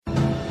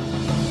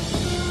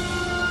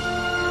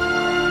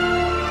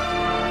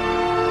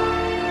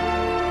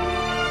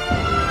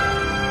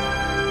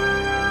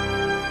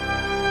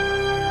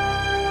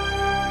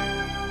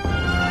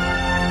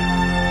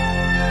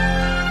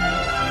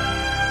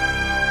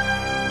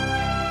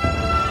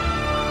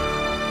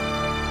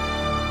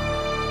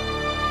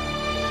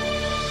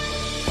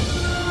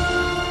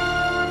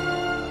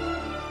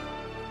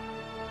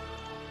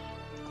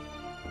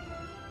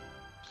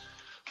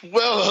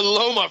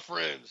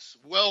friends,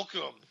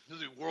 welcome to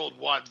the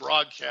worldwide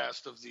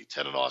broadcast of the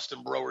Ted and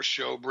Austin Brower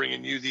Show,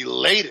 bringing you the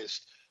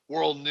latest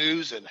world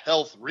news and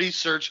health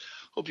research.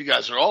 Hope you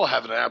guys are all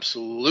having an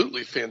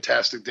absolutely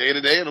fantastic day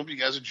today, and hope you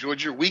guys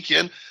enjoyed your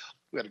weekend.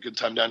 We had a good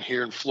time down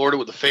here in Florida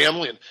with the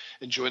family and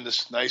enjoying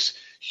this nice,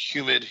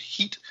 humid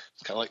heat.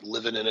 It's kind of like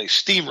living in a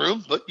steam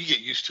room, but you get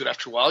used to it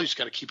after a while. You just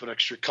got to keep an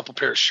extra couple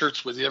pair of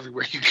shirts with you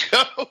everywhere you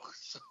go.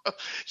 So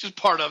it's just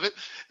part of it.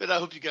 And I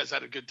hope you guys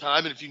had a good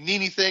time. And if you need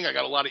anything, I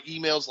got a lot of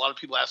emails. A lot of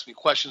people ask me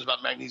questions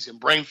about magnesium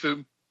brain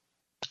food.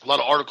 A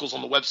lot of articles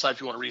on the website if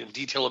you want to read in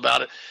detail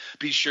about it.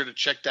 Be sure to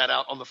check that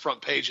out on the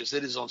front page as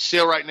it is on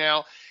sale right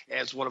now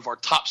as one of our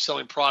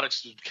top-selling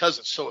products because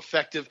it's so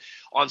effective.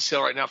 On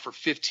sale right now for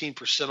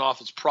 15% off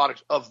its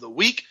product of the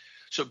week.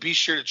 So be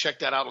sure to check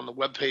that out on the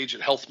webpage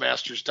at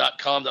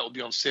healthmasters.com. That will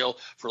be on sale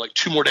for like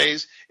 2 more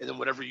days. And then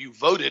whatever you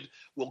voted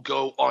will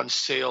go on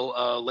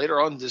sale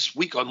later on this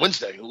week on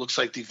Wednesday. It looks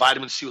like the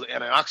vitamin C with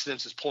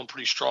antioxidants is pulling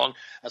pretty strong.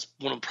 That's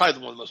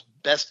probably one of the most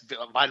best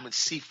vitamin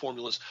C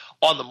formulas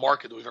on the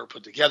market that we've ever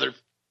put together.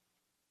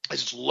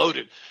 It's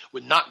loaded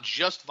with not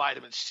just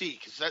vitamin C,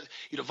 because that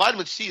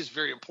vitamin C is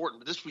very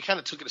important. But we kind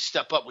of took it a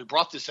step up. We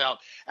brought this out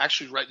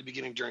actually right at the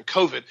beginning during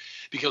COVID,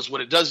 because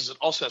what it does is it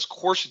also has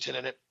quercetin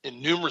in it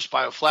and numerous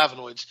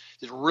bioflavonoids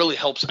that really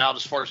helps out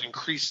as far as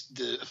increase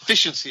the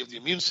efficiency of the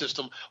immune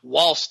system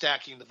while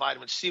stacking the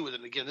vitamin C with it.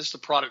 And again, this is a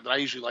product that I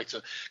usually like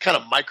to kind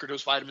of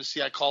microdose vitamin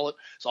C, I call it.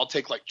 So I'll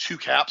take like 2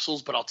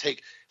 capsules, but I'll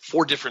take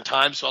 4 different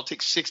times. So I'll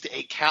take 6 to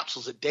 8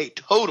 capsules a day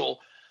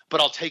total. But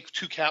I'll take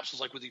 2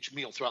 capsules like with each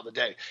meal throughout the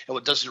day. And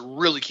what it does is it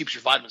really keeps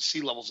your vitamin C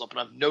levels up. And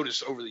I've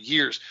noticed over the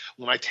years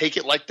when I take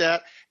it like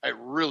that, it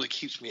really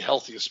keeps me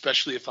healthy,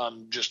 especially if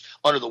I'm just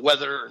under the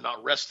weather or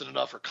not resting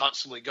enough or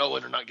constantly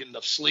going or not getting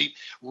enough sleep.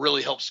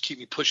 Really helps keep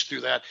me pushed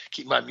through that,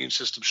 keep my immune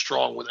system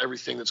strong with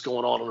everything that's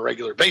going on a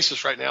regular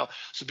basis right now.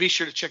 So be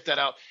sure to check that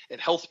out at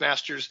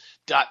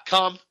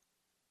healthmasters.com.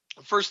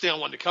 The first thing I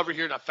wanted to cover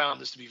here, and I found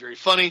this to be very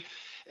funny,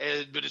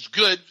 but it's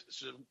good.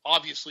 So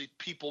obviously,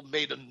 people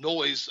made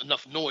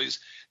enough noise.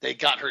 They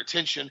got her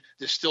attention.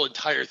 This still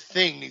entire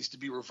thing needs to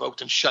be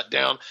revoked and shut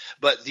down.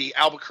 But the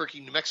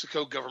Albuquerque, New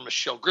Mexico Governor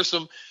Michelle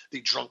Grissom, the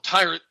drunk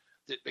tyrant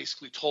that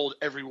basically told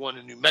everyone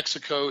in New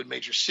Mexico and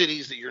major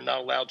cities that you're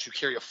not allowed to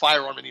carry a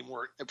firearm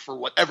anymore for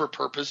whatever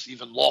purpose,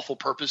 even lawful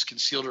purpose,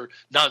 concealed or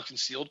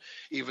non-concealed,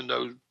 even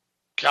though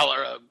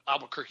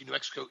Albuquerque, New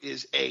Mexico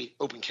is a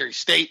open carry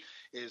state,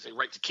 is a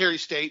right to carry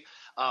state.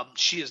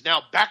 She has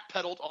now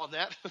backpedaled on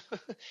that,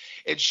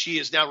 and she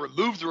has now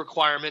removed the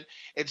requirement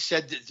and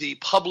said that the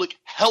public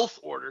health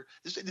order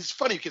 – this is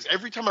funny because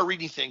every time I read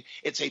anything,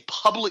 it's a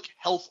public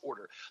health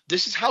order.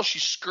 This is how she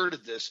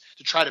skirted this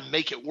to try to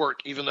make it work,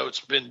 even though it's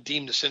been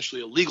deemed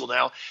essentially illegal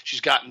now.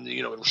 She's gotten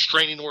a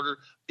restraining order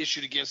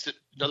issued against it.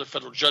 Another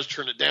federal judge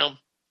turned it down.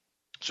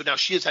 So now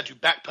she has had to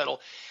backpedal,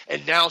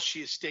 and now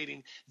she is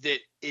stating that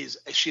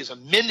she has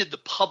amended the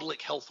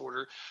public health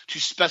order to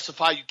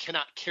specify you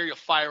cannot carry a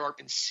firearm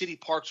in city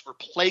parks or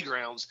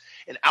playgrounds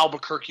in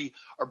Albuquerque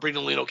or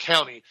Bernalillo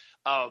County.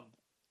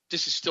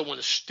 This is still one of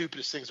the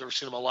stupidest things I've ever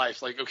seen in my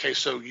life. Like, okay,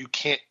 so you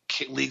can't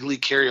legally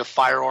carry a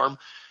firearm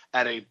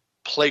at a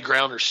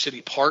playground or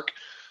city park,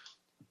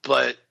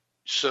 but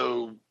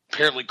so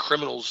apparently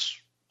criminals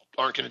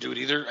aren't going to do it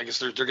either. I guess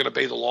they're going to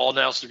obey the law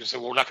now, so they're going to say,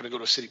 well, we're not going to go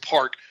to a city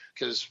park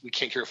because we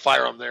can't carry a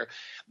firearm there.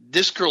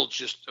 This girl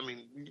just,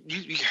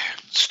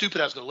 stupid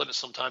has no limits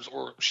sometimes,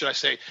 or should I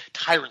say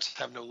tyrants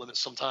have no limits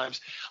sometimes.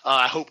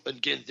 I hope,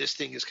 again, this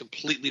thing is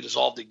completely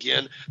dissolved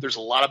again. There's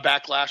a lot of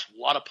backlash, a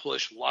lot of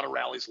push, a lot of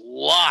rallies, a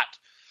lot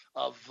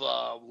of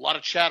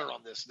chatter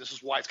on this. This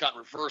is why it's gotten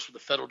reversed with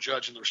the federal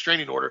judge and the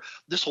restraining order.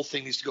 This whole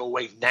thing needs to go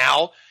away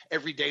now.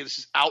 Every day this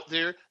is out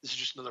there. This is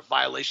just another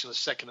violation of the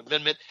Second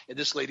Amendment, and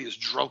this lady is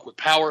drunk with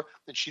power,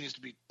 and she needs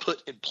to be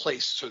put in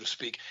place, so to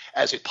speak,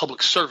 as a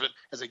public servant,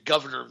 as a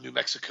governor of New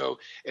Mexico,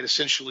 and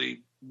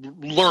essentially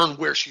learn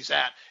where she's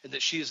at, and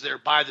that she is there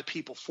by the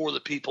people, for the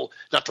people,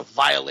 not to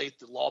violate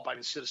the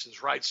law-abiding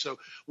citizens' rights. So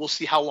we'll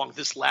see how long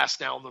this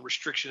lasts now on the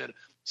restriction at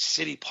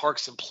city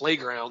parks and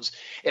playgrounds.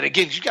 And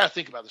again, you got to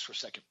think about this for a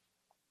second.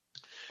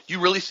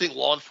 You really think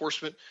law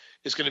enforcement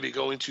is going to be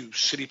going to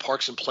city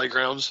parks and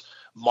playgrounds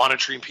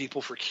monitoring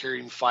people for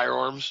carrying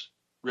firearms?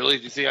 Really?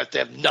 Do you think that they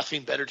have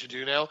nothing better to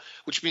do now?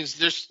 Which means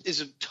this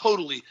is a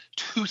totally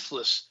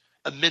toothless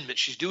amendment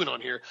she's doing on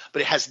here,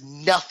 but it has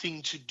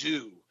nothing to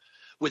do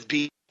with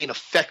being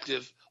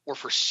effective or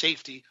for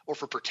safety or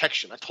for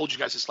protection. I told you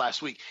guys this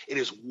last week. It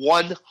is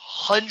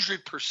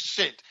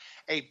 100%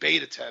 a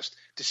beta test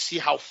to see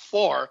how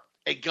far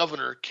a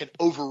governor can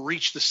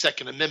overreach the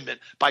Second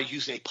Amendment by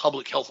using a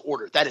public health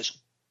order. That is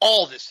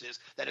all this is.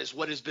 That is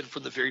what has been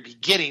from the very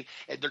beginning,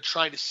 and they're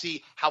trying to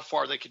see how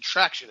far they can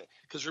traction it.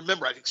 Because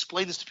remember, I've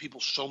explained this to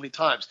people so many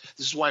times.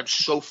 This is why I'm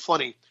so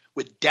funny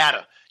with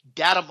data.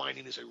 Data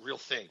mining is a real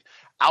thing.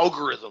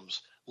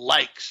 Algorithms,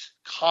 likes,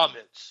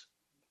 comments,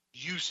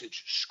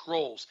 usage,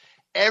 scrolls,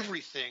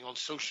 everything on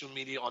social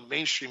media, on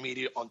mainstream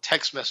media, on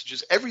text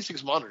messages,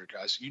 everything's monitored,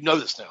 guys. You know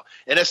this now.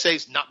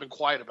 NSA's not been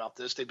quiet about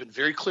this. They've been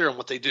very clear on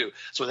what they do.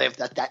 So they have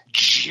that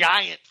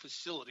giant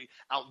facility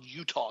out in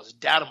Utah's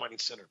data mining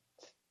center.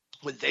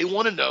 When they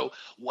want to know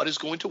what is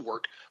going to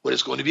work, what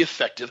is going to be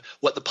effective,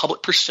 what the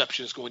public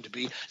perception is going to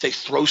be, they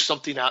throw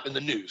something out in the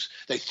news.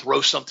 They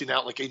throw something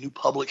out like a new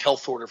public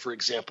health order, for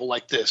example,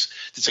 like this.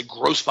 It's a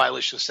gross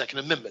violation of the Second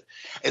Amendment.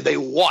 And they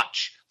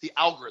watch the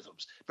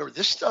algorithms. Remember,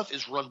 this stuff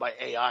is run by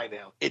AI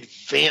now,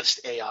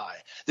 advanced AI.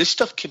 This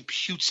stuff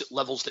computes at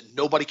levels that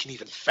nobody can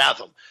even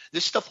fathom.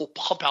 This stuff will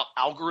pump out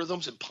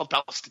algorithms and pump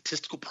out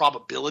statistical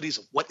probabilities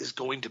of what is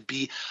going to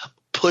be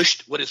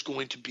pushed, what is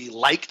going to be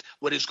liked,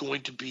 what is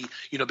going to be,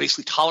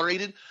 basically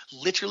tolerated,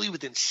 literally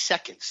within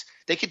seconds.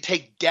 They can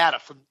take data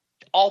from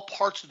all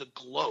parts of the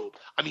globe.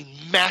 I mean,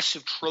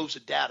 massive troves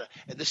of data,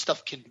 and this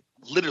stuff can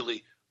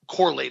literally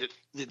correlate it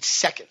within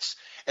seconds.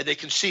 And they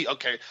can see,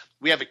 okay,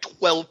 we have a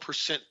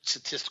 12%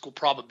 statistical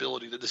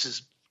probability that this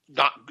is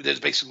not,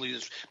 that basically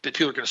that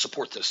people are going to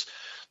support this.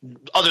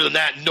 Other than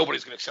that,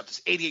 nobody's going to accept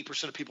this.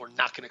 88% of people are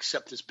not going to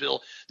accept this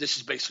bill. This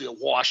is basically a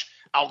wash.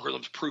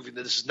 Algorithms proving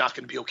that this is not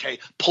going to be okay.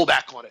 Pull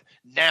back on it.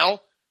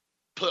 Now,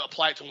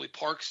 apply it to only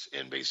parks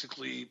and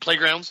basically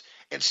playgrounds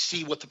and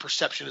see what the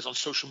perception is on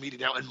social media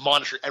now and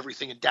monitor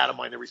everything and data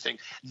mine everything.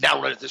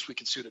 Now run it this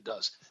week and see what it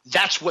does.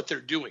 That's what they're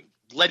doing.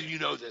 Letting you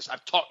know this.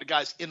 I've talked to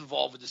guys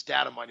involved with this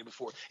data mining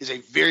before. It's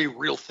a very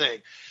real thing.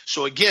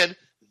 So again,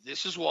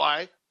 this is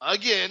why,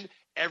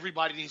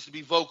 everybody needs to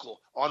be vocal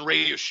on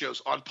radio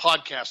shows, on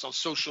podcasts, on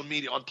social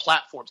media, on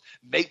platforms.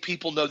 Make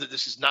people know that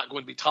this is not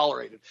going to be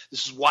tolerated.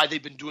 This is why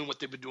they've been doing what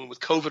they've been doing with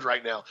COVID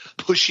right now,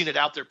 pushing it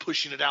out there,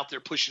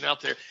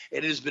 and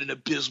it has been an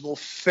abysmal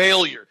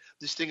failure.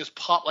 This thing has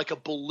popped like a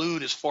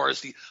balloon as far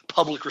as the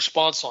public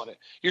response on it.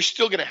 You're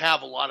still going to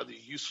have a lot of the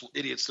useful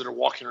idiots that are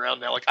walking around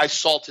now. Like I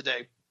saw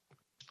today,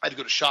 I had to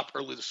go to shop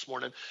early this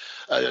morning,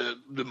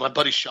 my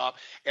buddy's shop,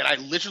 and I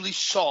literally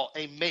saw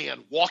a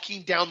man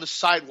walking down the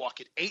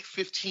sidewalk at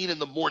 8:15 in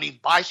the morning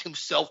by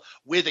himself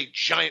with a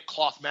giant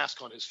cloth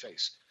mask on his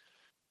face.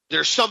 There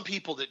are some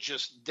people that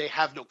they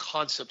have no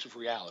concept of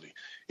reality.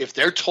 If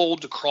they're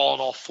told to crawl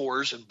on all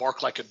fours and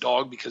bark like a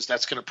dog because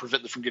that's going to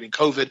prevent them from getting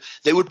COVID,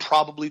 they would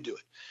probably do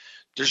it.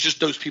 There's just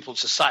those people in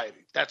society.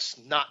 That's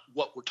not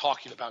what we're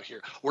talking about here.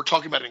 We're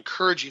talking about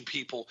encouraging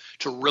people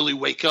to really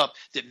wake up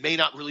that may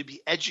not really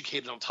be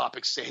educated on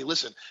topics. Say, hey,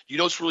 listen, you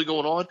know what's really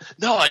going on?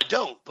 No, I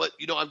don't. But,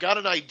 I've got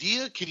an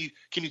idea. Can you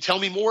tell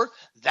me more?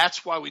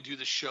 That's why we do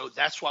this show.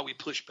 That's why we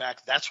push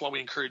back. That's why we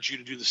encourage you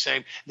to do the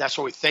same. And that's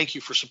why we thank you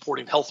for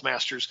supporting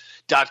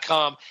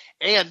healthmasters.com.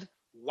 And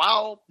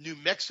while New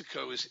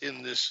Mexico is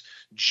in this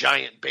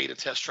giant beta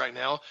test right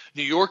now,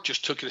 New York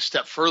just took it a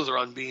step further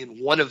on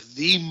being one of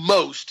the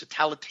most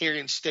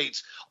totalitarian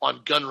states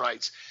on gun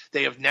rights.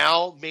 They have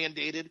now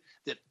mandated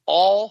that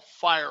all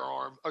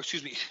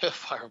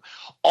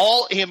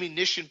all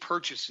ammunition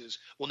purchases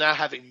will now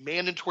have a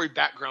mandatory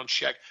background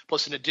check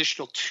plus an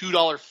additional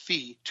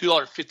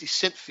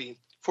 $2.50 fee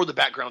for the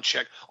background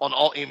check on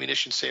all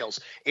ammunition sales.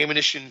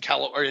 Ammunition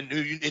in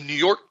New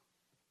York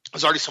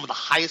is already some of the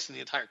highest in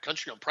the entire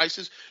country on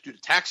prices due to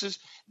taxes.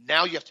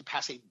 Now you have to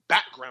pass a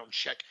background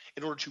check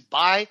in order to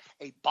buy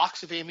a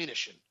box of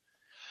ammunition.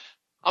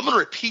 I'm going to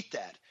repeat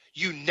that.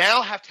 You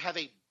now have to have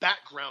a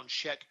background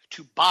check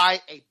to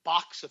buy a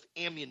box of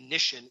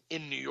ammunition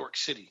in New York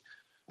City.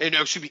 In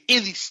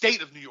the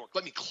state of New York.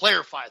 Let me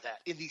clarify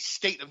that. In the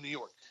state of New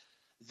York.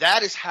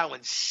 That is how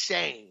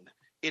insane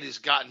it has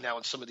gotten now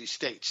in some of these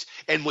states.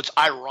 And what's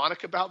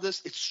ironic about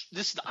this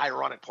is the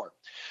ironic part.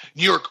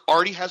 New York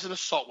already has an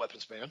assault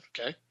weapons ban,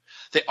 okay?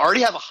 They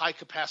already have a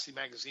high-capacity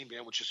magazine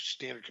ban, which is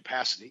standard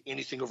capacity.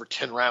 Anything over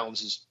 10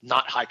 rounds is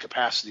not high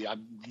capacity. I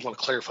want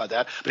to clarify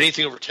that. But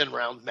anything over 10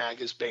 round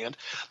mag is banned.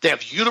 They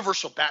have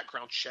universal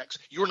background checks.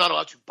 You are not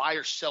allowed to buy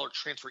or sell or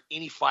transfer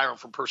any firearm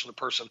from person to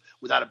person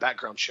without a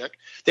background check.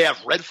 They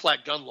have red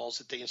flag gun laws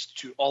that they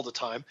institute all the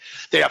time.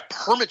 They have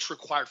permits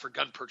required for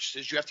gun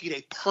purchases. You have to get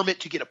a permit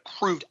to get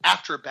approved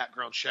after a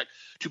background check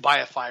to buy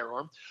a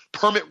firearm.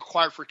 Permit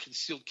required for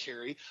concealed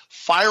carry.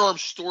 Firearm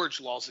storage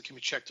laws that can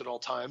be checked at all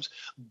times.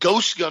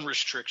 Ghost gun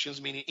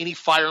restrictions, meaning any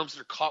firearms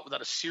that are caught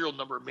without a serial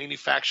number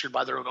manufactured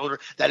by their own owner,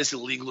 that is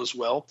illegal as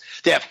well.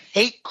 They have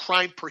hate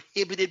crime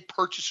prohibited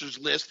purchasers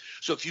list.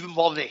 So if you're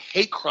involved in a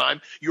hate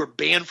crime, you're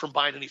banned from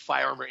buying any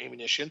firearm or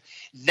ammunition.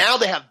 Now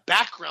they have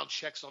background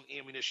checks on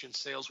ammunition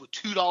sales with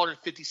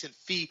 $2.50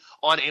 fee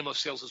on ammo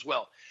sales as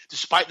well.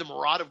 Despite the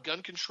maraud of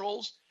gun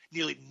controls,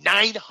 nearly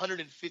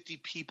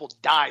 950 people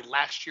died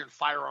last year in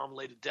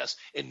firearm-related deaths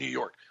in New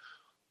York.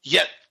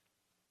 Yet,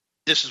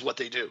 this is what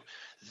they do.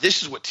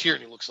 This is what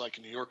tyranny looks like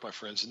in New York, my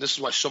friends, and this is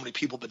why so many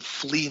people have been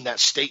fleeing that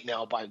state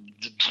now by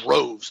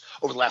droves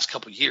over the last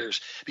couple of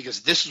years,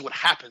 because this is what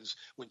happens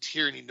when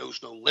tyranny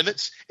knows no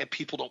limits and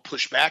people don't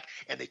push back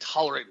and they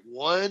tolerate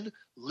one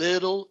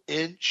little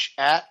inch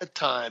at a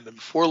time. And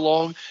before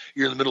long,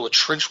 you're in the middle of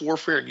trench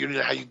warfare and you don't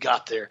know how you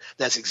got there.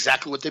 That's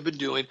exactly what they've been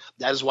doing.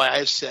 That is why I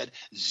have said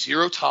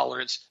zero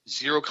tolerance,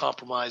 zero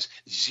compromise,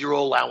 zero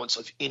allowance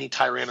of any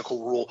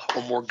tyrannical rule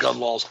or more gun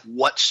laws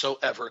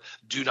whatsoever.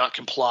 Do not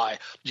comply,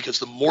 because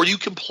the more you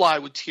comply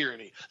with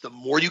tyranny, the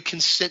more you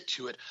consent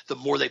to it, the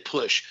more they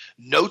push.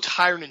 No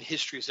tyrant in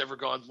history has ever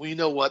gone, well, you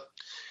know what?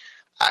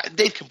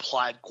 They've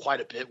complied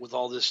quite a bit with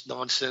all this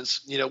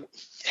nonsense.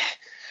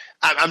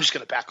 I'm just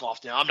going to back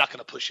off now. I'm not going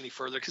to push any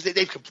further, because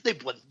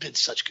they've been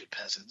such good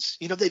peasants.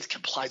 They've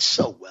complied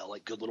so well,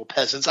 like good little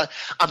peasants.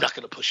 I'm not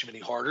going to push them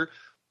any harder.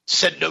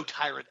 Said no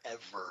tyrant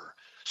ever.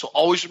 So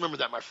always remember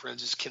that, my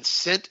friends, is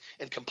consent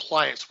and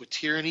compliance with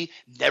tyranny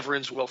never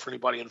ends well for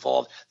anybody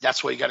involved.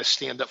 That's why you got to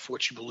stand up for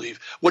what you believe.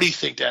 What do you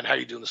think, Dan? How are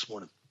you doing this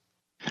morning?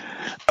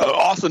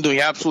 Austin,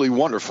 doing absolutely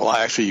wonderful.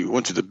 I actually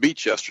went to the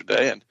beach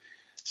yesterday and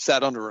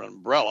sat under an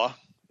umbrella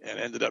and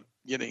ended up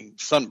getting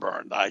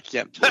sunburned. I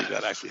can't believe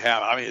that actually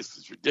happened. I mean,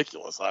 it's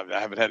ridiculous. I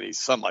haven't had any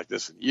sun like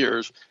this in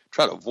years.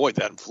 Try to avoid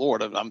that in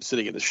Florida. I'm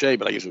sitting in the shade,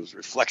 but I guess it was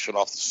reflection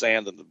off the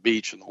sand and the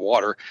beach and the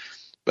water.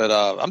 But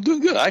I'm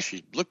doing good. I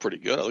actually look pretty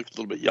good. I look a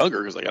little bit younger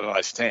because I got a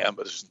nice tan,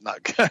 but it's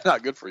not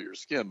good for your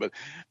skin. But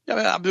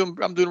yeah, I mean,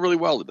 I'm doing really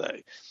well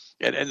today.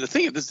 And the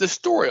thing is, this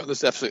story on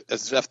this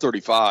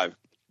F-35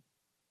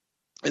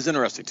 is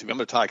interesting to me. I'm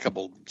going to tie a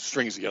couple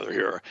strings together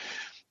here.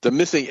 The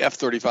missing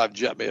F-35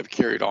 jet may have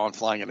carried on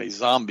flying in a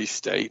zombie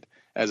state,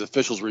 as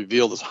officials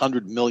revealed this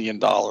 $100 million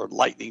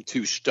Lightning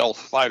II stealth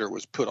fighter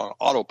was put on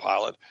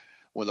autopilot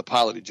when the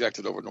pilot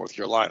ejected over North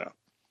Carolina.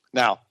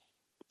 Now,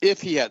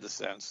 if he had the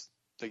sense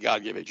that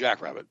God gave a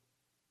jackrabbit,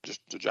 just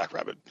a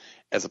jackrabbit,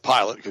 as a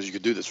pilot, because you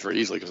could do this very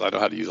easily, because I know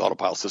how to use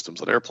autopilot systems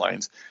on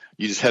airplanes,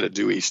 you just head it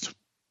due east.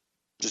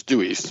 Just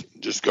due east.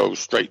 Just go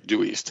straight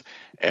due east.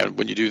 And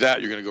when you do that,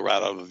 you're going to go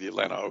right out of the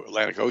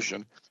Atlantic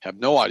Ocean. Have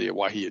no idea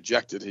why he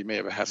ejected. He may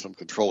have had some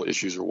control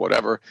issues or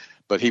whatever,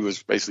 but he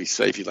was basically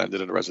safe. He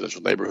landed in a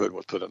residential neighborhood and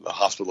was put in the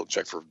hospital to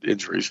check for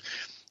injuries.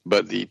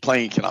 But the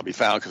plane cannot be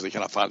found because they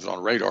cannot find it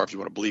on radar, if you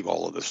want to believe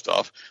all of this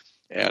stuff.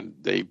 And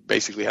they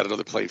basically had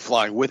another plane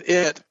flying with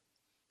it.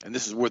 And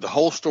this is where the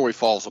whole story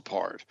falls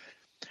apart.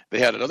 They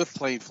had another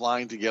plane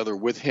flying together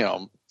with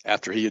him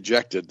after he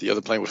ejected. The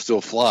other plane was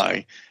still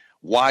flying.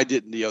 Why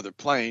didn't the other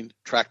plane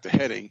track the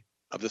heading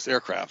of this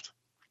aircraft?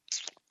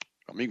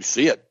 I mean, you can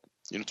see it.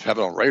 You don't have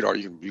it on radar.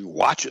 You can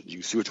watch it. You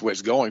can see which way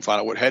it's going, find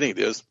out what heading it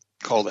is,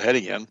 call the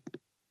heading in.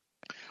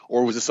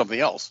 Or was it something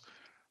else?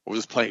 Or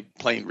was this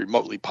plane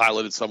remotely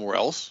piloted somewhere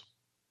else?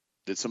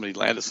 Did somebody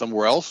land it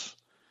somewhere else?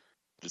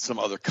 Did some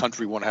other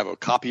country want to have a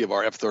copy of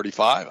our F-35?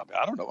 I mean,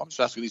 I don't know. I'm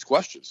just asking these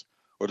questions.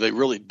 Or do they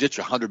really ditch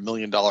a $100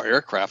 million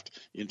aircraft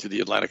into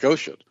the Atlantic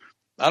Ocean?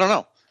 I don't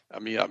know. I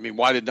mean,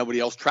 why did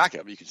nobody else track it?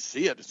 I mean, you can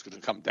see it. It's going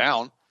to come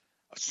down.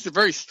 It's just a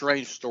very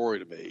strange story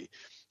to me.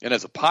 And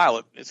as a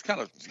pilot, it's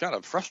kind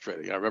of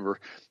frustrating. I remember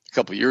a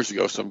couple of years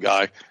ago, some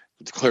guy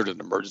declared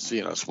an emergency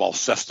in a small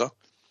Cessna,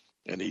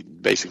 and he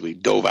basically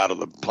dove out of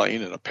the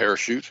plane in a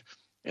parachute,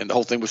 and the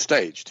whole thing was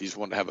staged. He just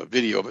wanted to have a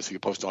video of it so he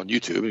could post it on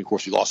YouTube. And of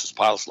course, he lost his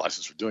pilot's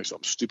license for doing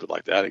something stupid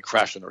like that. He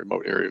crashed in a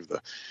remote area of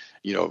the,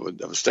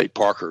 of a state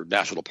park or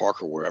national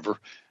park or wherever.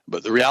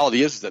 But the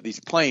reality is that these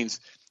planes,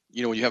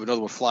 when you have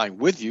another one flying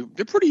with you,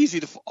 they're pretty easy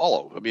to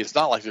follow. I mean, it's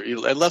not like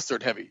unless they're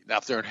heavy. Now,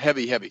 if they're in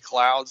heavy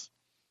clouds,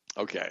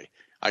 okay,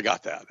 I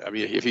got that. I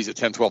mean, if he's at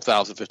 10,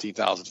 12,000,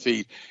 15,000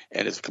 feet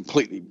and it's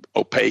completely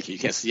opaque, you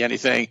can't see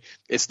anything,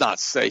 it's not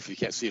safe. You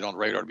can't see it on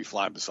radar to be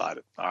flying beside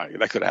it. All right,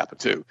 that could happen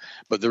too.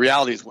 But the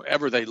reality is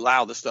whenever they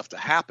allow this stuff to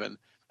happen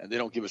and they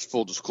don't give us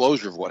full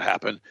disclosure of what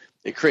happened,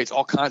 it creates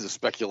all kinds of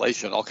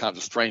speculation, all kinds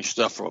of strange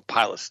stuff from a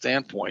pilot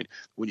standpoint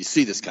when you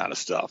see this kind of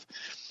stuff.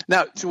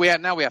 Now, we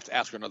have to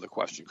ask another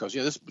question because,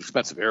 this is an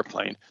expensive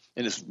airplane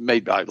and it's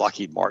made by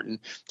Lockheed Martin.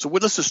 So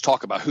let's just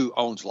talk about who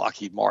owns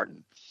Lockheed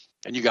Martin.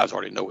 And you guys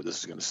already know what this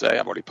is going to say.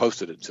 I've already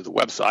posted it to the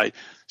website.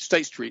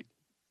 State Street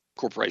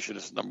Corporation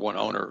is the number one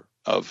owner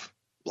of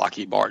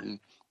Lockheed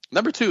Martin.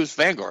 Number two is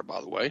Vanguard,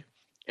 by the way.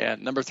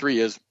 And number three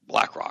is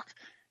BlackRock.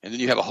 And then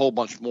you have a whole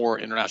bunch more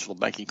international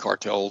banking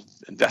cartel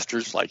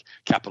investors like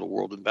Capital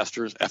World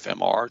Investors,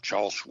 FMR,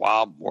 Charles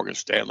Schwab, Morgan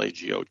Stanley,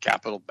 Geode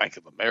Capital, Bank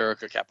of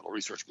America, Capital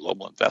Research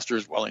Global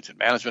Investors, Wellington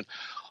Management,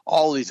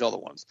 all these other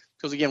ones.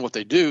 Because, again, what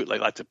they do, they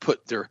like to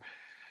put their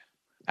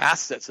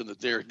assets in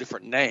their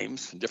different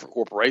names and different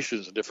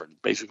corporations and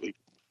different, basically,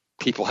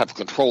 people have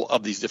control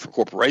of these different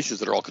corporations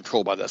that are all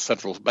controlled by that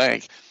central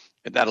bank.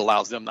 And that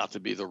allows them not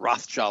to be the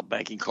Rothschild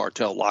banking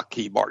cartel,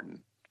 Lockheed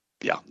Martin.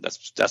 Yeah,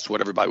 that's what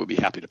everybody would be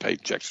happy to pay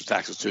checks or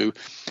taxes to.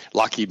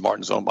 Lockheed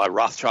Martin's owned by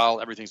Rothschild.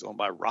 Everything's owned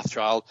by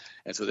Rothschild.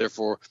 And so,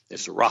 therefore,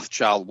 it's the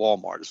Rothschild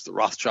Walmart. It's the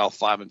Rothschild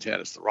 5 and 10.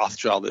 It's the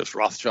Rothschild this,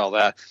 Rothschild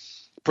that.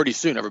 Pretty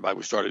soon, everybody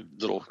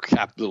started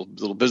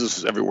little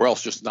businesses everywhere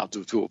else just not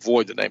to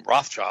avoid the name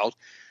Rothschild.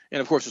 And,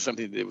 of course, it's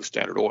something they did with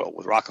Standard Oil,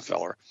 with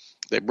Rockefeller.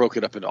 They broke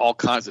it up into all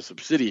kinds of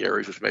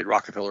subsidiaries, which made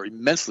Rockefeller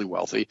immensely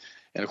wealthy.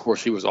 And, of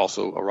course, he was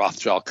also a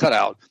Rothschild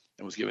cutout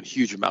and was given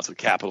huge amounts of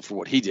capital for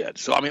what he did.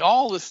 So, I mean,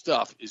 all this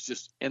stuff is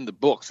just in the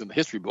books, in the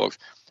history books,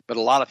 but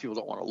a lot of people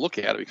don't want to look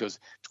at it because,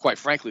 quite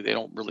frankly, they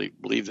don't really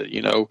believe that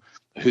you know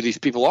who these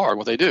people are and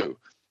what they do.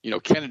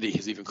 Kennedy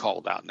has even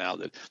called out now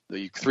that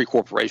the three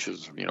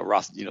corporations,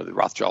 the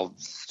Rothschild,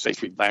 State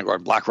Street, Vanguard,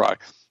 and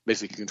BlackRock,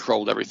 basically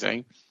controlled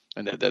everything.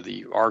 And that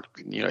he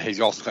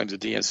also claims the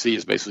DNC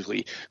has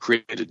basically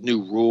created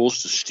new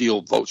rules to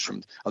steal votes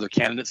from other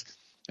candidates.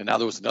 And now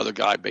there was another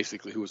guy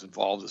basically who was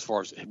involved as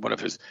far as one of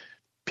his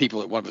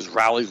people at one of his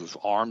rallies was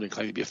armed and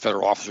claimed to be a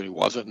federal officer, and he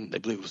wasn't. And they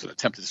believe it was an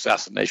attempted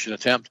assassination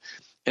attempt.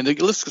 And the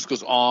list just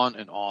goes on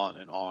and on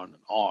and on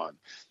and on.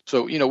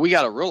 So, we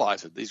got to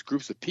realize that these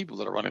groups of people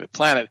that are running the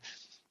planet,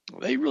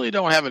 they really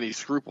don't have any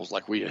scruples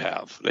like we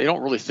have. They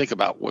don't really think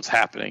about what's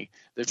happening.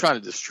 They're trying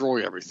to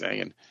destroy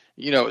everything. And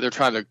they're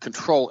trying to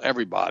control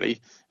everybody. In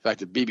fact,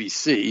 the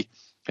BBC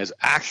has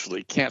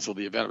actually canceled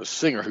the event of a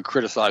singer who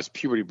criticized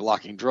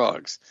puberty-blocking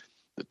drugs.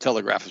 The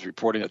Telegraph is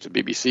reporting that the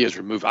BBC has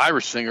removed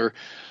Irish singer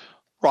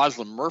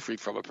Rosalind Murphy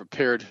from a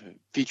prepared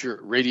feature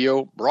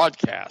radio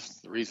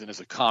broadcast. The reason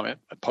is a comment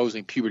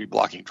opposing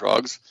puberty-blocking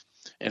drugs.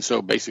 And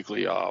so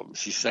basically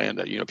she's saying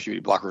that, puberty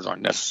blockers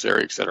aren't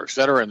necessary, et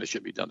cetera, and they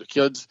should be done to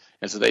kids.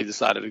 And so they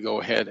decided to go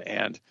ahead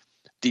and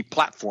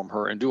deplatform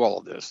her and do all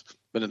of this.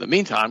 But in the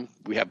meantime,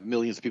 we have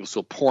millions of people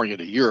still pouring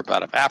into Europe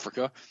out of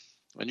Africa,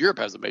 and Europe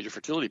has a major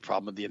fertility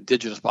problem with the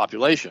indigenous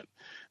population.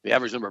 The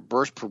average number of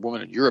births per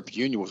woman in Europe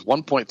Union was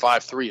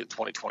 1.53 in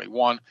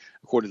 2021,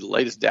 according to the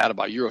latest data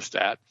by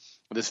Eurostat.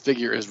 This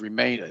figure has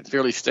remained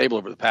fairly stable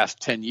over the past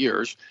 10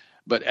 years,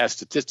 but as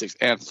statistics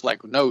and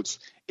Fleck notes,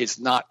 it's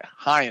not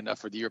high enough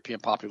for the European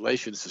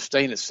population to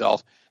sustain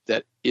itself,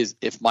 that is,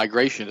 if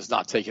migration is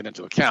not taken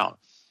into account.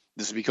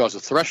 This is because the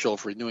threshold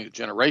for renewing a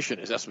generation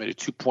is estimated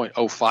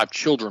 2.05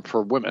 children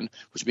per woman,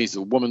 which means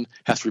the woman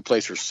has to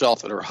replace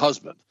herself and her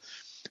husband.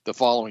 The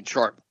following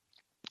chart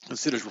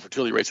considers where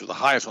fertility rates are the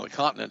highest on the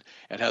continent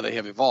and how they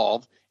have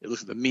evolved. It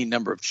looks at the mean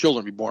number of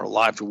children to be born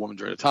alive to a woman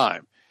during the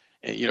time.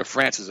 And,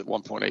 France is at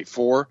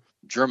 1.84.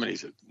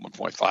 Germany's at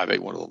 1.58,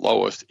 one of the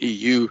lowest.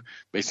 EU,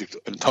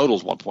 basically, in total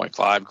is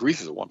 1.5.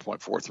 Greece is at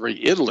 1.43.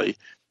 Italy,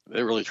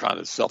 they're really trying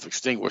to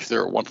self-extinguish.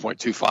 They're at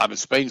 1.25, and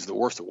Spain's the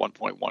worst at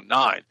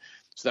 1.19.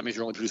 So that means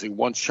you're only producing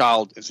one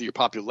child, and so your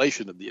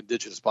population of the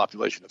indigenous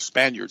population of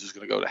Spaniards is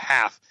going to go to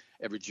half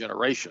every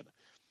generation.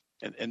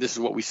 And this is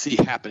what we see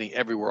happening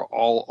everywhere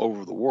all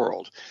over the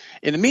world.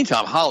 In the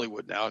meantime,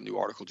 Hollywood now, a new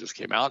article just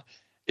came out,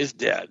 is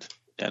dead.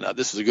 And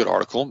this is a good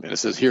article, and it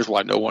says, here's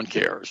why no one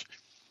cares.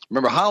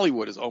 Remember,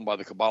 Hollywood is owned by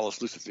the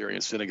Kabbalist Luciferian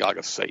Synagogue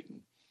of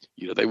Satan.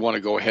 They want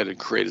to go ahead and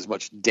create as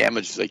much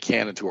damage as they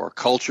can into our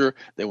culture.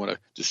 They want to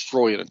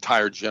destroy an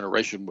entire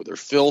generation with their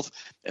filth,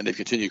 and they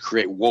continue to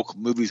create woke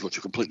movies which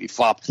are completely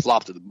flopped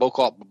at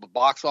the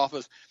box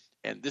office.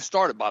 And this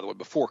started, by the way,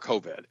 before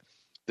COVID.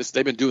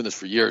 They've been doing this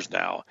for years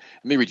now.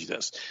 Let me read you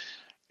this.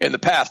 In the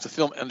past, the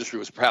film industry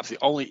was perhaps the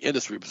only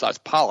industry besides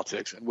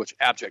politics in which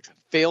abject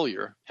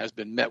failure has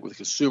been met with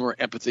consumer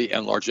empathy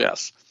and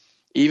largesse.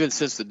 Even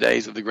since the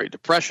days of the Great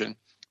Depression,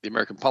 the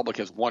American public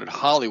has wanted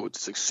Hollywood to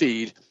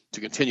succeed,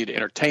 to continue to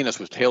entertain us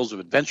with tales of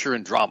adventure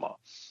and drama.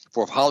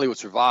 For if Hollywood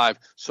survived,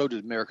 so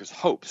did America's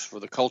hopes for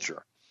the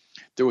culture.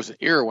 There was an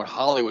era when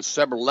Hollywood's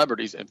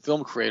celebrities and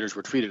film creators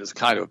were treated as a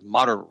kind of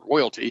modern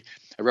royalty,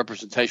 a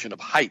representation of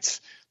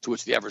heights to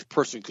which the average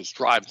person could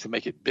strive to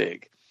make it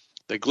big.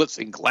 The glitz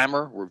and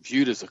glamour were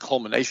viewed as a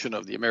culmination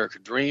of the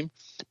American dream,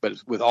 but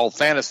with all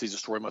fantasies, the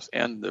story must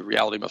end, the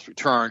reality must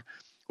return.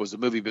 Was the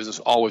movie business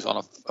always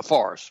on a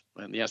farce?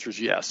 And the answer is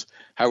yes.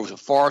 However, it was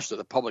a farce that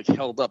the public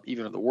held up,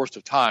 even in the worst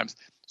of times,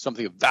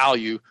 something of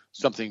value,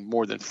 something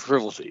more than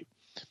frivolity.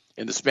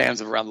 In the spans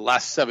of around the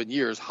last 7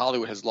 years,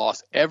 Hollywood has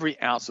lost every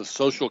ounce of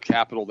social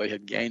capital they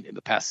had gained in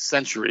the past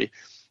century.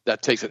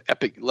 That takes an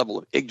epic level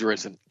of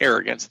ignorance and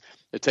arrogance.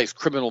 It takes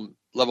criminal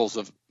levels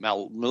of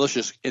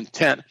malicious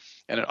intent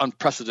and an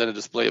unprecedented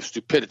display of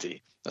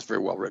stupidity. That's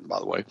very well written, by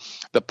the way.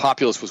 The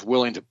populace was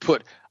willing to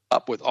put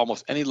up with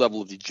almost any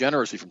level of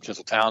degeneracy from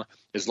Tinseltown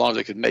as long as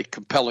they could make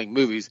compelling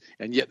movies,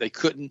 and yet they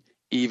couldn't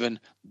even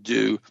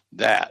do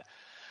that.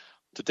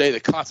 Today, the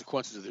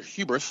consequences of their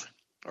hubris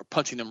are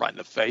punching them right in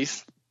the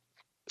face.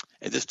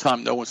 At this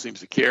time, no one seems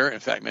to care. In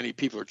fact, many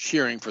people are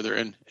cheering for their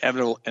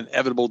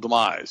inevitable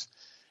demise.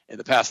 In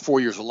the past 4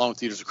 years alone,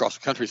 theaters across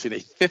the country have seen a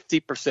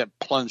 50%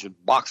 plunge in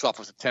box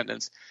office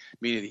attendance,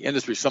 meaning the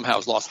industry somehow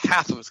has lost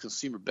half of its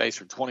consumer base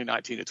from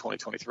 2019 to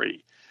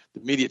 2023.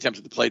 The media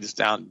attempted to play this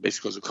down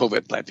basically because of the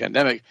COVID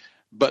pandemic,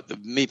 but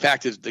the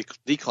fact is the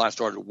decline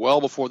started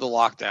well before the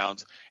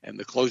lockdowns, and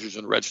the closures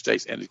in red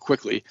states ended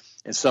quickly.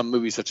 And some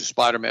movies such as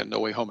Spider-Man, No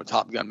Way Home, and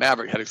Top Gun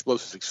Maverick had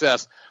explosive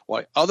success,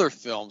 while other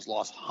films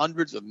lost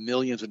hundreds of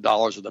millions of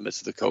dollars in the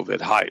midst of the COVID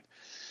hype.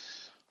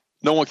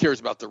 No one cares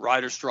about the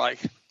writer's strike.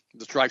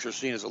 The strikes are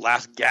seen as the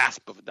last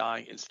gasp of a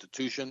dying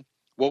institution.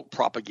 Woke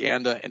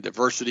propaganda and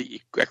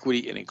diversity,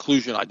 equity, and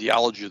inclusion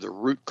ideology are the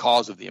root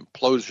cause of the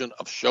implosion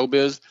of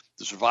showbiz.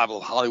 The survival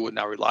of Hollywood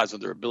now relies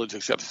on their ability to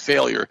accept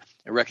failure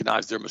and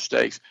recognize their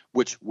mistakes,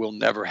 which will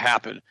never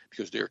happen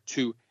because they're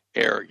too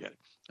arrogant.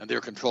 And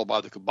they're controlled by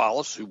the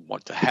Kabbalists who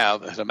want to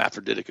have a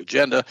hermaphroditic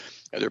agenda,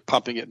 and they're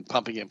pumping it and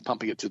pumping it and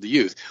pumping it to the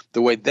youth.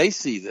 The way they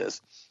see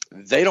this,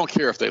 they don't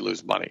care if they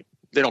lose money.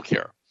 They don't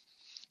care,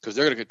 because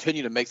they're going to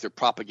continue to make their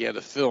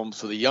propaganda films,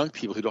 so the young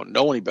people who don't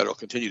know any better will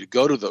continue to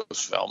go to those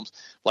films,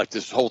 like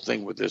this whole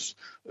thing with this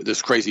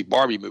crazy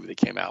Barbie movie that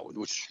came out,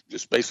 which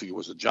just basically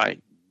was a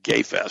giant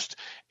gay fest,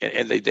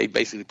 and they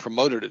basically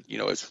promoted it,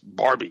 as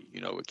Barbie,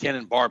 Ken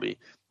and Barbie,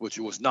 which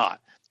it was not.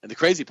 And the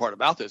crazy part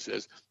about this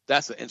is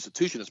that's an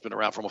institution that's been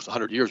around for almost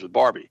 100 years with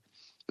Barbie.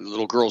 The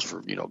little girls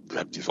for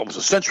almost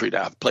a century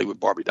now have played with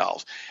Barbie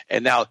dolls,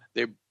 and now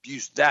they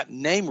use that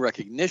name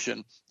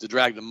recognition to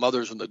drag the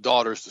mothers and the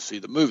daughters to see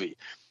the movie.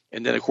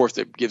 And then, of course,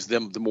 that gives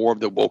them the more of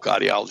the woke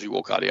ideology.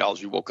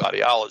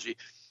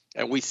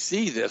 And we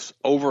see this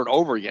over and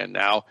over again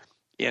now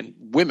in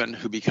women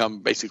who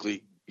become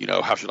basically,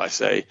 how should I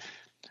say?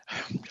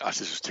 Gosh,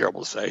 this is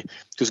terrible to say,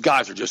 because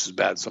guys are just as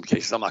bad in some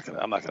cases. I'm not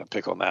gonna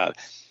pick on that,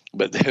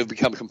 but they have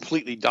become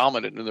completely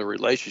dominant in their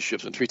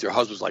relationships and treat their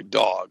husbands like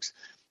dogs.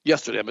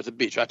 Yesterday, I'm at the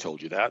beach. I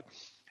told you that,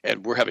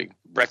 and we're having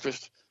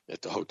breakfast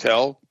at the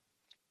hotel.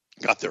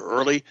 Got there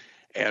early,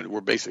 and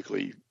we're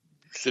basically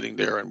sitting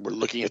there, and we're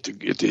looking at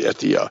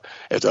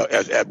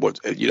what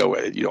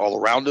all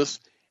around us.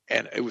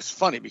 And it was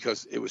funny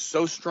because it was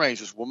so strange.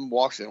 This woman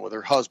walks in with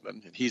her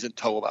husband, and he's in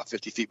tow about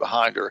 50 feet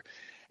behind her.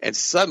 And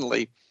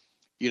suddenly,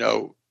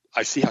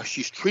 I see how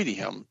she's treating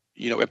him,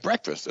 at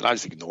breakfast. And I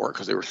just ignore it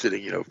because they were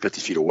sitting,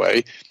 50 feet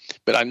away.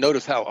 But I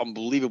noticed how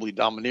unbelievably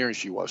domineering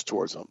she was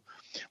towards him.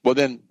 Well,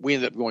 then we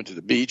ended up going to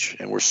the beach,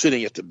 and we're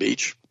sitting at the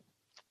beach,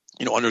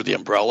 under the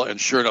umbrella. And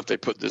sure enough, they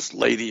put this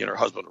lady and her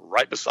husband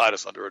right beside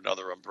us under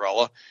another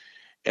umbrella.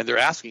 And they're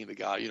asking the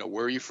guy,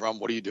 where are you from?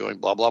 What are you doing?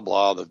 Blah, blah,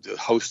 blah. The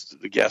host,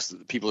 the guests,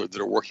 the people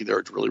that are working there,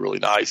 it's really, really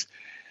nice.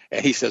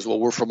 And he says, well,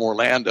 we're from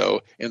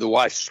Orlando. And the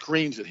wife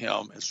screams at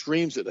him and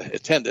screams at the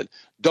attendant,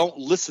 don't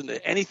listen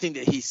to anything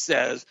that he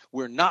says.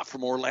 We're not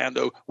from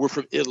Orlando. We're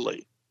from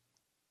Italy.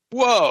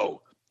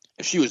 Whoa.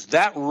 And she was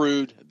that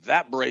rude,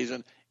 that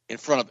brazen in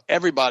front of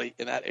everybody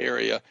in that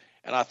area.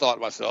 And I thought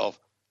to myself,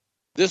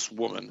 this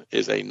woman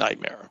is a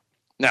nightmare.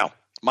 Now,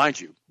 mind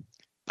you,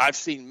 I've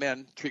seen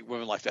men treat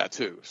women like that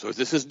too. So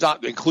this is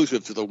not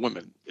inclusive to the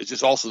women. It's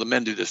just also the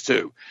men do this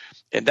too.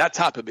 And that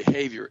type of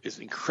behavior is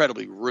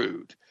incredibly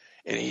rude.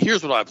 And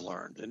here's what I've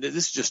learned. And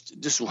this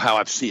is how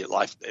I see it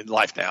in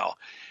life now.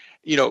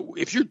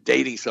 If you're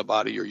dating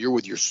somebody or you're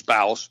with your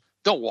spouse,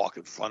 don't walk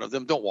in front of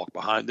them. Don't walk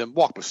behind them.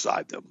 Walk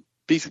beside them.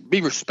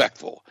 Be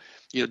respectful.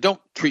 Don't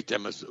treat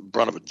them as a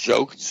brunt of a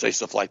joke. Say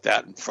stuff like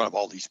that in front of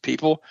all these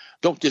people.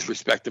 Don't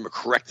disrespect them or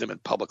correct them in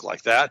public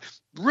like that.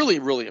 Really,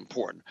 really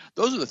important.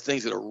 Those are the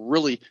things that are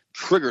really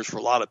triggers for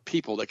a lot of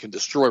people that can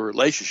destroy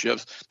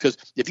relationships. Because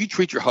if you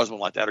treat your husband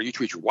like that or you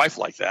treat your wife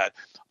like that,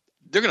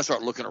 they're going to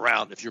start looking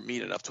around. If you're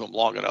mean enough to them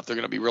long enough, they're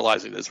going to be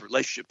realizing this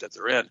relationship that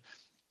they're in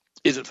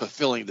isn't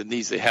fulfilling the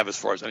needs they have as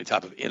far as any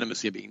type of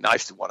intimacy and being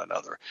nice to one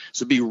another.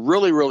 So be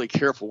really, really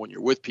careful when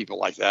you're with people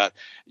like that,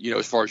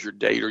 as far as your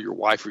date or your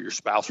wife or your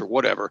spouse or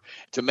whatever,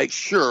 to make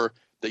sure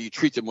that you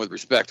treat them with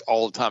respect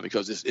all the time,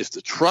 because it's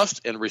the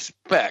trust and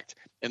respect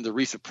and the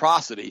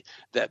reciprocity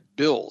that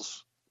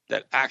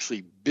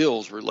actually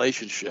builds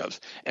relationships.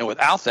 And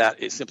without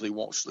that, it simply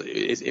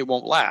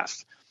won't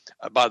last.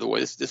 By the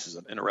way, this is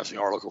an interesting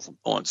article from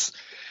UNS.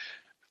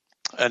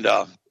 And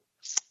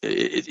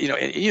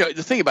the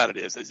thing about it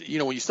is,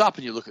 when you stop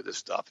and you look at this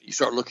stuff, you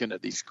start looking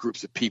at these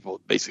groups of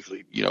people,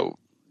 basically, leading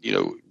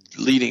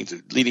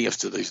us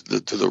to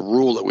the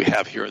rule that we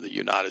have here in the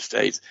United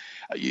States.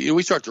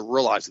 We start to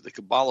realize that the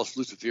Kabbalist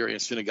Luciferian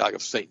Synagogue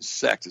of Satan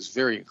sect is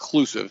very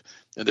inclusive,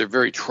 and they're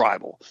very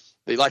tribal.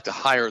 They like to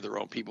hire their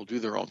own people, do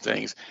their own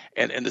things.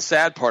 And the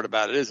sad part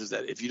about it is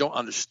that if you don't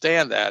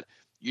understand that,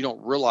 you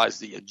don't realize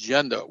the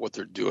agenda, what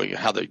they're doing and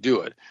how they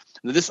do it.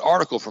 And this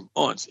article from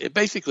UNS, it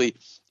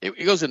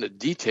goes into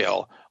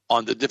detail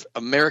on the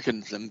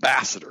American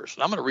ambassadors.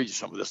 And I'm going to read you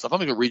some of this stuff. I'm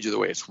going to read you the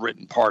way it's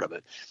written, part of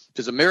it.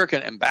 Because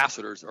American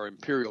ambassadors are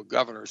imperial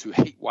governors who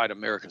hate white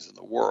Americans in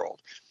the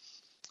world.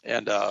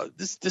 And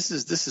this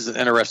is an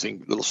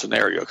interesting little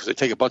scenario, because they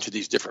take a bunch of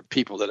these different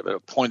people that have been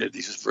appointed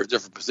for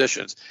different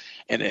positions,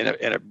 and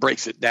it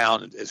breaks it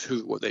down as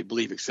what they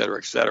believe, et cetera,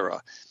 et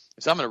cetera.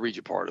 So I'm going to read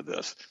you part of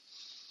this.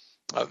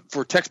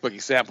 For a textbook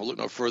example, look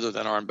no further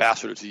than our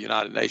ambassador to the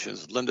United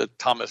Nations, Linda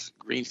Thomas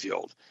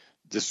Greenfield.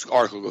 This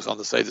article goes on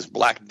to say this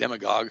black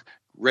demagogue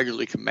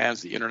regularly commands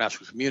the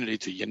international community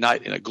to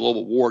unite in a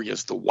global war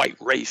against the white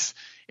race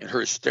in her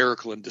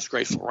hysterical and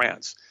disgraceful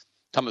rants.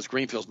 Thomas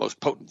Greenfield's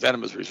most potent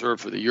venom is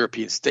reserved for the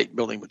European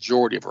state-building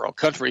majority of her own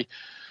country,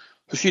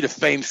 who she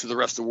defames to the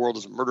rest of the world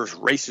as a murderous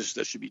racist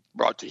that should be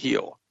brought to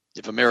heel.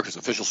 If America's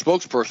official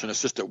spokesperson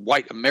insists that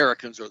white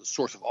Americans are the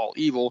source of all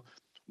evil,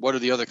 what are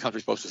the other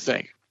countries supposed to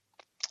think?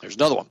 There's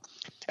another one.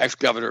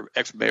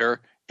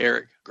 Ex-mayor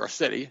Eric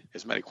Garcetti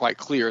has made it quite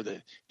clear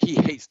that he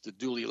hates the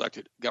duly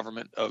elected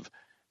government of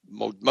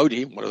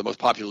Modi, one of the most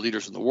popular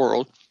leaders in the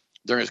world.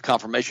 During his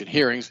confirmation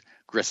hearings,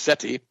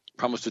 Grissetti,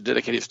 promised to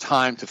dedicate his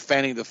time to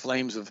fanning the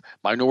flames of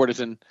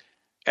minority and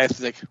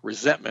ethnic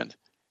resentment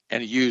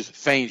and use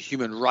feigned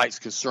human rights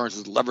concerns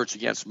as leverage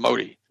against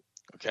Modi.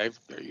 Okay,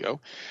 there you go.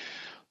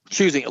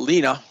 Choosing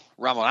Alina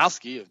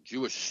Romanowski, a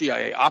Jewish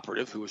CIA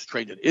operative who was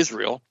trained in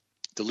Israel,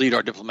 to lead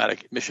our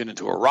diplomatic mission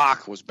into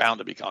Iraq was bound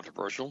to be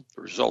controversial.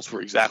 The results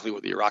were exactly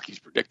what the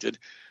Iraqis predicted.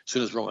 As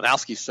soon as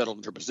Romanowski settled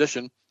into her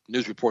position,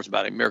 news reports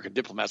about American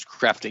diplomats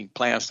crafting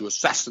plans to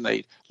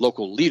assassinate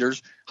local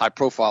leaders,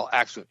 high-profile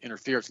acts of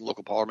interference in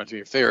local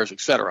parliamentary affairs,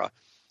 etc.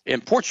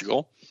 In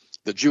Portugal,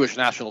 the Jewish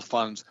National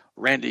Fund's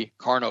Randy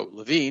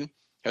Carnot-Levine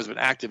has been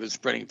active in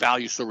spreading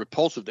values so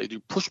repulsive they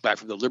do pushback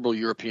from the liberal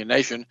European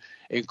nation,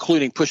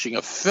 including pushing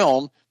a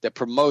film that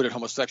promoted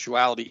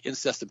homosexuality,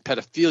 incest, and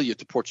pedophilia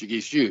to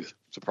Portuguese youth.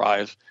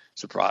 Surprise,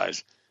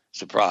 surprise,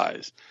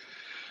 surprise.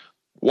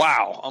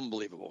 Wow,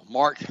 unbelievable.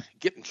 Mark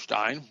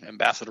Gittenstein,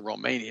 ambassador to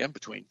Romania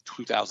between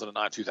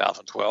 2009 and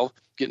 2012.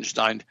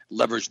 Gittenstein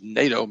leveraged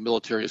NATO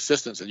military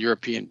assistance and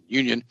European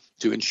Union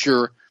to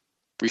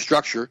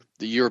restructure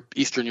the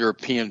Eastern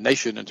European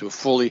nation into a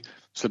fully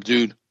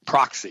subdued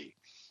proxy.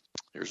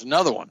 Here's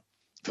another one.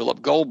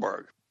 Philip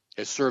Goldberg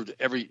has served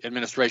every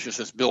administration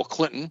since Bill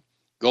Clinton.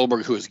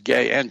 Goldberg, who is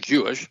gay and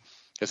Jewish,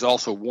 has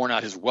also worn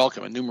out his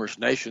welcome in numerous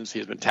nations he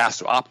has been tasked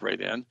to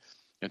operate in.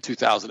 In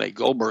 2008,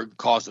 Goldberg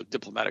caused a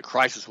diplomatic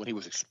crisis when he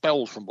was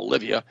expelled from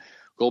Bolivia.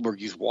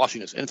 Goldberg used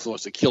Washington's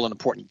influence to kill an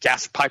important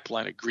gas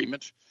pipeline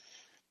agreement.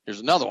 Here's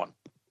another one.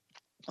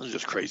 This is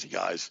just crazy,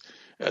 guys.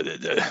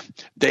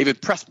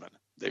 David Pressman.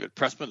 David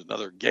Pressman,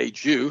 another gay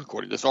Jew,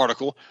 according to this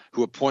article,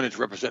 who appointed to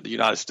represent the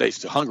United States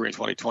to Hungary in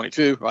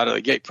 2022. Right out of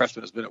the gate,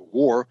 Pressman has been at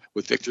war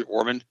with Viktor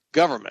Orban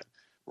government.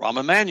 Rahm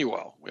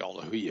Emanuel, we all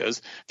know who he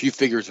is. Few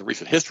figures in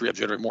recent history have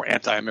generated more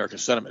anti-American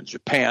sentiment in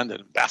Japan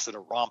than Ambassador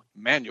Rahm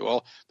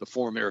Emanuel, the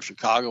former mayor of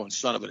Chicago and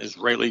son of an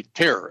Israeli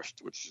terrorist,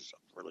 which is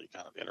really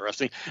kind of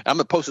interesting. And I'm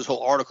going to post this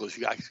whole article so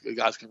you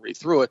guys can read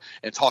through it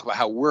and talk about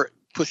how we're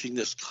pushing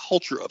this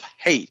culture of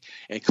hate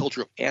and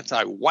culture of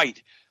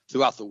anti-white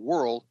throughout the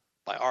world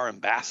by our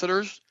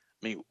ambassadors.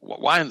 I mean,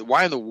 why in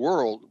the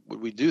world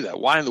would we do that?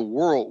 Why in the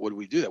world would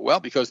we do that? Well,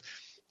 because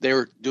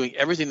they're doing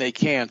everything they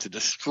can to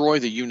destroy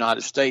the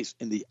United States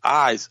in the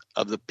eyes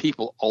of the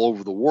people all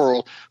over the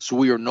world, so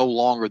we are no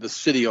longer the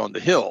city on the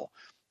hill.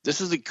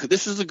 This is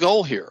the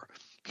goal here.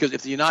 Because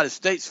if the United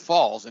States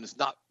falls and it's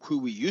not who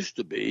we used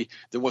to be,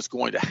 then what's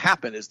going to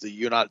happen is the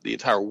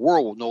entire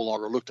world will no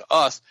longer look to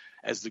us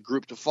as the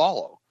group to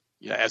follow,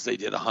 as they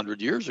did 100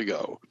 years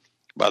ago.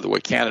 By the way,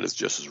 Canada's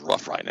just as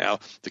rough right now.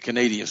 The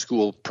Canadian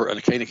school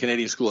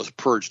has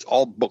purged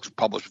all books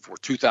published before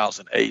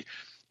 2008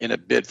 in a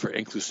bid for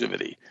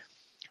inclusivity.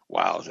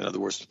 Wow. In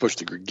other words, to push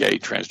the gay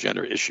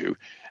transgender issue.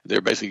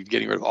 They're basically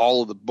getting rid of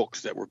all of the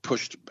books that were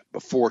pushed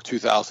before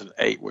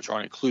 2008, which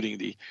aren't including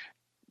the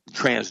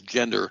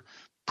transgender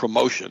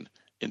promotion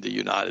in the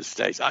United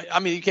States. I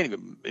mean, you can't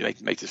even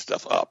make this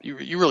stuff up. You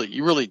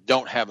really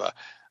don't have an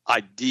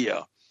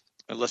idea,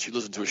 unless you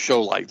listen to a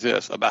show like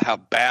this, about how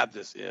bad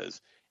this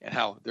is and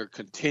how they're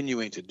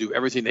continuing to do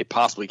everything they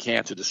possibly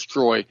can to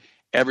destroy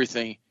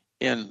everything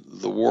in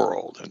the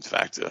world. In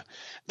fact,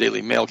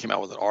 Daily Mail came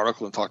out with an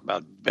article and talked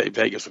about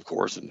Vegas, of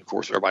course, and of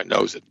course everybody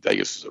knows that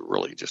Vegas is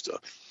really just a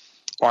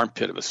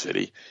armpit of a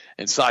city.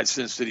 Inside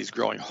Sin City's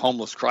growing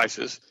homeless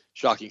crisis,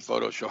 shocking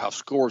photos show how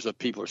scores of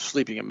people are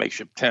sleeping in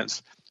makeshift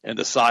tents and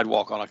the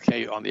sidewalk on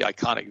the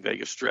iconic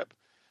Vegas Strip.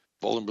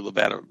 Vulnerable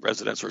Nevada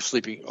residents are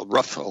sleeping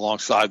rough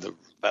alongside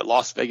that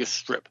Las Vegas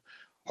Strip.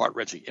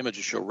 Heart-wrenching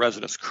images show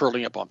residents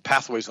curling up on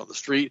pathways on the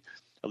street.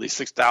 At least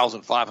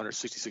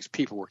 6,566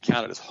 people were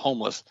counted as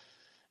homeless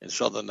in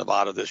southern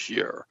Nevada this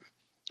year.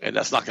 And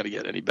that's not going to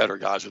get any better,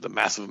 guys, with the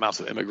massive amounts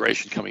of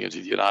immigration coming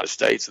into the United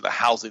States and the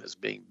housing that's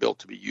being built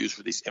to be used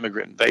for these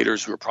immigrant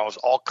invaders who are promised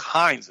all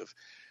kinds of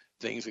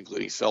things,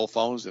 including cell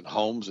phones and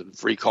homes and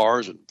free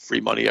cars and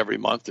free money every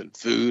month and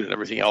food and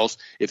everything else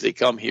if they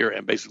come here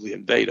and basically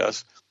invade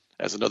us.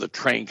 As another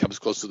train comes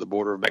close to the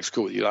border of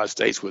Mexico with the United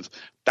States, with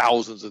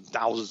thousands and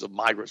thousands of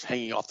migrants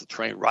hanging off the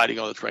train, riding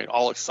on the train,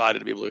 all excited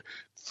to be able to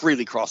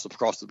freely come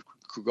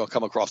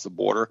across the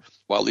border,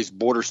 while these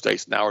border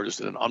states now are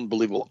just in an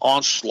unbelievable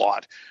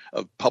onslaught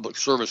of public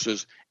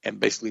services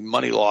and basically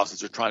money losses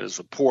they're trying to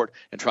support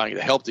and trying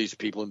to help these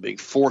people and being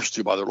forced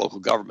to by their local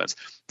governments.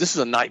 This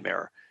is a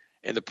nightmare.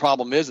 And the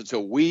problem is,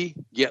 until we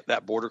get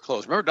that border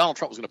closed. Remember, Donald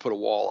Trump was going to put a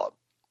wall up.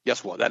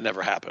 Guess what? That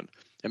never happened.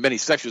 And many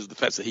sections of the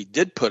fence that he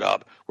did put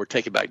up were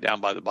taken back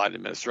down by the Biden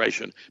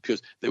administration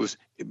because there was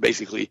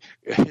basically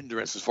a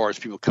hindrance as far as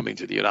people coming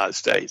to the United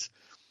States.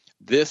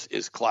 This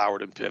is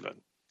Cloward and Piven.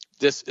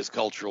 This is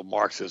cultural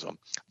Marxism.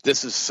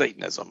 This is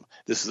Satanism.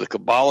 This is the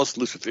Kabbalist,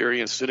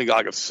 Luciferian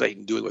synagogue of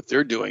Satan doing what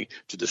they're doing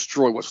to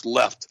destroy what's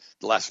left,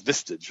 the last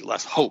vestige, the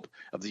last hope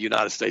of the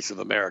United States of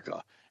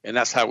America. And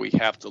that's how we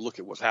have to look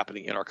at what's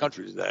happening in our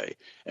country today.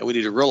 And we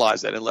need to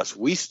realize that unless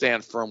we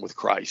stand firm with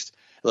Christ,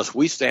 unless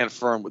we stand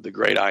firm with the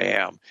great I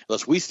am,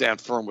 unless we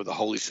stand firm with the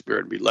Holy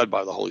Spirit and be led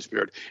by the Holy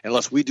Spirit,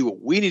 unless we do what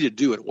we need to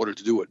do in order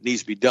to do what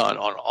needs to be done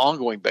on an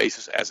ongoing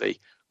basis as a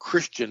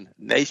Christian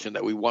nation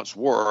that we once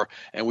were,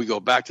 and we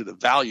go back to the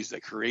values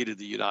that created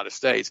the United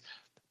States,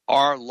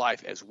 our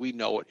life as we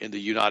know it in the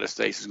United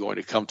States is going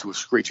to come to a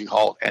screeching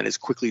halt, and is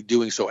quickly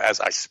doing so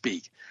as I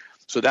speak.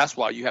 So that's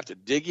why you have to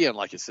dig in,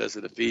 like it says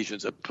in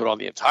Ephesians, and put on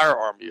the entire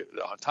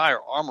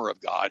armor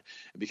of God,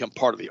 and become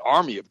part of the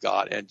army of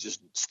God, and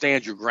just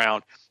stand your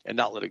ground and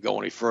not let it go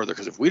any further.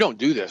 Because if we don't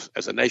do this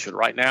as a nation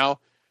right now,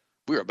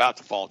 we're about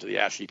to fall into the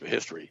ash heap of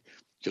history.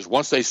 Because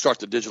once they start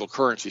the digital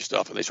currency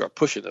stuff and they start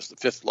pushing this, the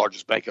fifth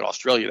largest bank in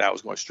Australia now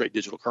is going straight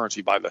digital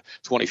currency by the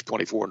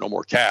 2024, no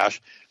more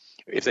cash.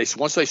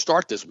 Once they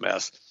start this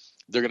mess,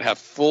 they're going to have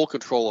full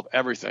control of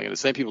everything. And the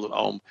same people that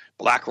own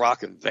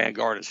BlackRock and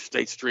Vanguard and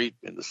State Street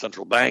and the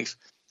central banks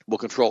will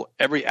control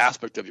every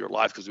aspect of your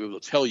life, because they'll be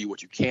able to tell you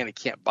what you can and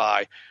can't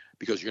buy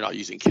because you're not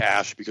using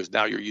cash, because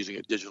now you're using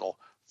a digital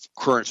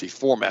currency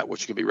format,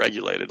 which can be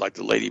regulated. Like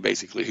the lady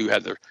basically who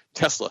had their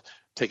Tesla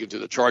taken to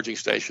the charging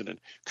station and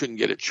couldn't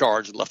get it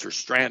charged and left her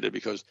stranded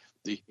because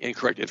the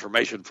incorrect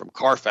information from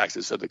Carfax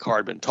that said the car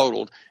had been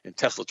totaled, and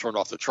Tesla turned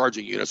off the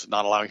charging units,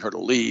 not allowing her to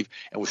leave,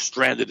 and was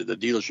stranded at the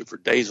dealership for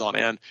days on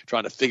end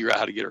trying to figure out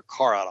how to get her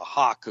car out of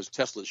hock because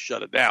Tesla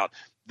shut it down.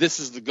 This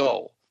is the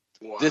goal.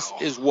 Wow. This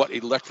is what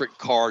electric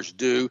cars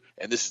do,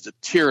 and this is the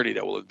tyranny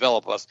that will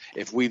envelop us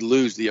if we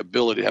lose the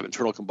ability to have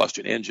internal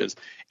combustion engines.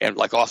 And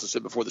like Austin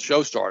said before the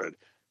show started,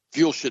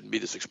 fuel shouldn't be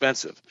this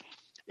expensive.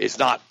 It's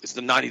not. It's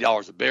the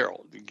 $90 a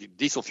barrel.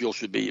 Diesel fuel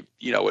should be,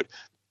 at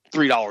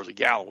 $3 a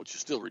gallon, which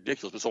is still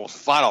ridiculous, but it's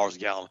almost $5 a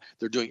gallon.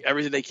 They're doing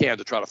everything they can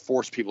to try to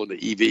force people into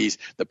EVs.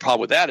 The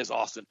problem with that is,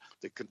 Austin,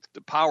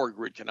 the power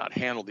grid cannot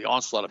handle the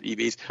onslaught of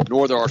EVs,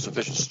 nor there are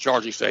sufficient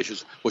charging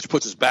stations, which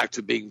puts us back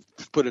to being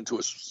put into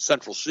a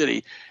central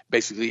city,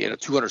 basically in a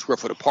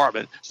 200-square-foot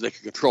apartment, so they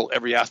can control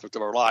every aspect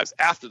of our lives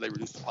after they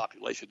reduce the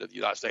population of the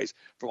United States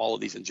from all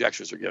of these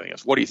injections they're giving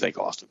us. What do you think,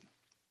 Austin?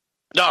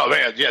 No,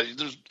 man, yeah, you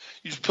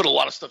just put a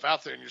lot of stuff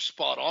out there, and you're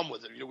spot on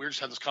with it. We were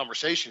just having this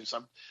conversation. So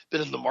I've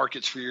been in the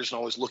markets for years and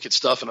always look at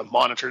stuff, and I've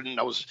monitored it.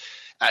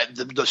 And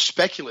the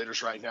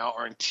speculators right now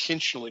are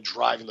intentionally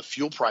driving the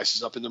fuel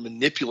prices up, and they're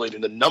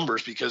manipulating the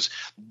numbers, because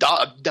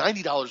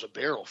 $90 a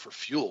barrel for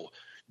fuel.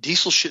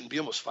 Diesel shouldn't be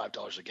almost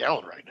 $5 a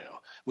gallon right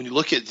now. When you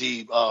look at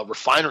the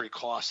refinery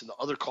costs and the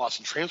other costs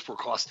and transport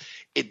costs,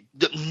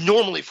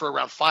 normally for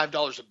around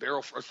 $5 a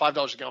barrel or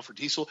 $5 a gallon for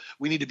diesel,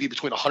 we need to be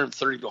between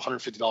 $130 to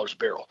 $150 a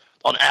barrel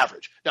on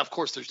average. Now, of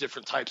course, there's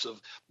different types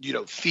of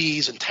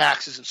fees and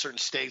taxes in certain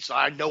states. So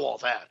I know all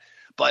that,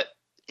 but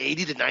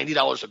 $80 to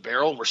 $90 a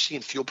barrel, and we're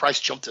seeing fuel price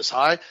jump this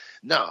high.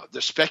 No,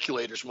 the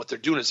speculators, and what they're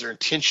doing is they're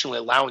intentionally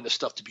allowing this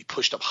stuff to be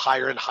pushed up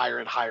higher and higher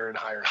and higher and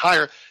higher and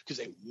higher, because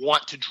they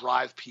want to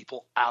drive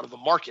people out of the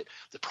market.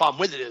 The problem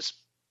with it is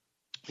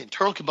the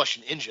internal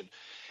combustion engine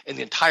and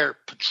the entire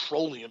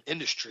petroleum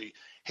industry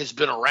has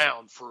been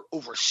around for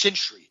over a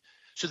century.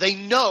 So they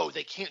know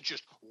they can't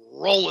just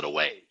roll it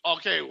away.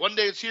 Okay, one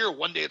day it's here,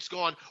 one day it's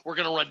gone. We're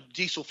going to run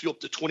diesel fuel up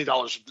to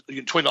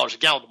 $20 a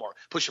gallon tomorrow,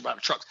 push it out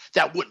of trucks.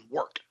 That wouldn't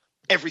work.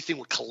 Everything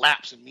would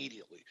collapse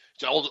immediately.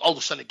 So all of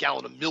a sudden, a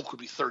gallon of milk would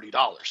be $30.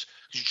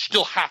 You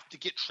still have to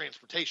get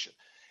transportation.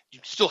 You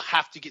still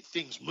have to get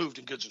things moved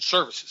in goods and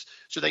services.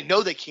 So they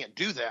know they can't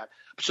do that.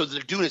 So what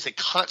they're doing is they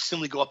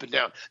constantly go up and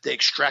down. They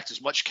extract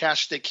as much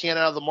cash as they can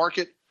out of the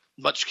market,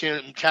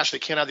 cash they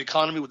can out of the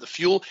economy with the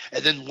fuel,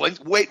 and then when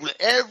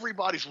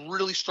everybody's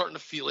really starting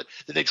to feel it,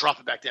 then they drop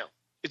it back down.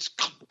 It's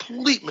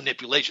complete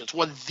manipulation. It's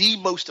one of the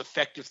most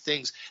effective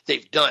things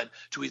they've done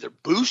to either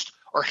boost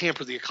or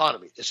hamper the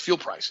economy is fuel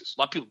prices.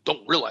 A lot of people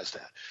don't realize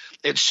that.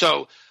 And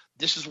so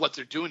this is what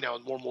they're doing now,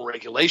 with more and more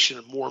regulation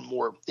and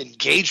more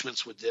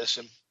engagements with this.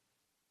 And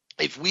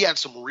if we had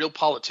some real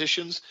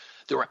politicians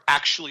that were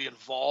actually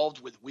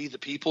involved with we the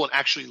people and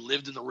actually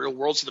lived in the real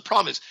world. So the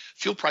problem is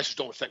fuel prices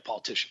don't affect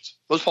politicians.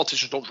 Most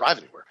politicians don't drive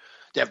anywhere.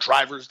 They have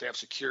drivers, they have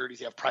security,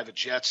 they have private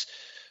jets.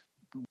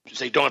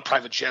 They don't have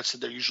private jets,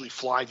 and they're usually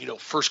flying,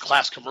 first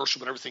class commercial,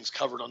 but everything's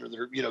covered under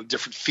their,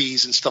 different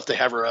fees and stuff they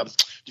have, or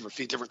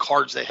different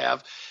cards they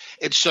have.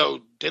 And so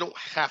they don't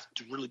have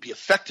to really be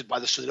affected by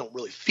this, so they don't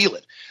really feel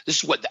it. This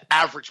is what the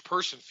average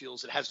person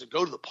feels that has to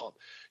go to the pump.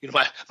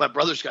 My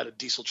brother's got a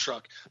diesel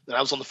truck, and I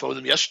was on the phone with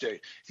him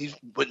yesterday. He's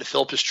waiting to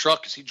fill up his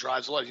truck because he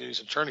drives a lot. He's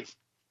an attorney.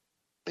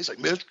 He's like,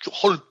 man, it's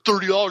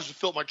 $130 to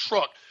fill up my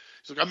truck.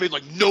 He's like, I made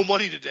no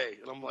money today.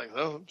 And I'm like,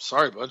 oh, I'm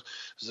sorry, bud.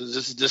 This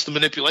is just the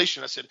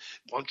manipulation. I said,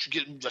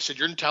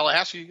 you're in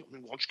Tallahassee. Why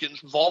don't you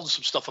get involved in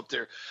some stuff up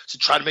there? I said,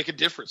 try to make a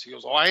difference. He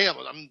goes, I am.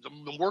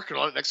 I'm working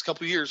on it. Next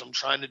couple of years, I'm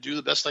trying to do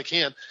the best I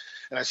can.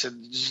 And I said,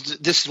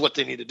 this is what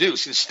they need to do.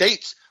 See, the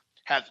states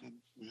have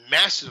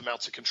massive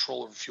amounts of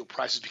control over fuel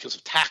prices because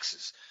of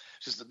taxes.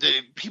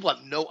 People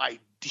have no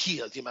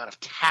idea the amount of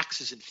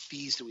taxes and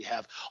fees that we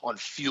have on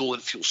fuel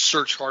and fuel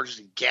surcharges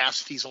and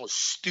gas fees, all this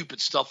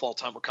stupid stuff all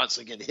the time we're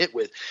constantly getting hit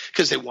with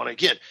because they want to,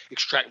 again,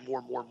 extract more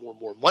and more and more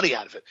and more money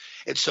out of it.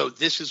 And so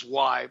this is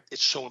why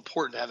it's so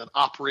important to have an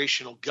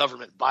operational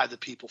government by the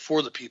people,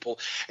 for the people.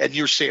 And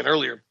you were saying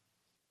earlier,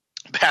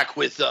 back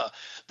with the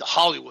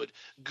Hollywood.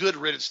 Good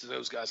riddance to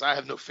those guys. I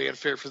have no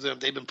fanfare for them.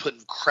 They've been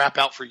putting crap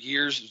out for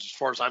years. As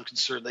far as I'm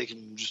concerned, they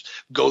can just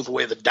go the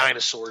way of the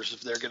dinosaurs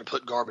if they're going to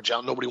put garbage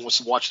out. Nobody wants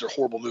to watch their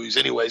horrible movies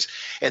anyways.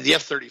 And the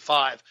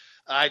F-35,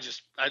 I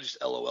just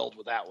LOL'd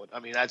with that one. I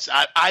mean,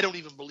 I don't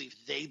even believe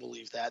they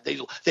believe that.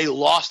 They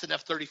lost an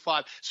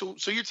F-35. So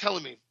you're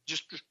telling me,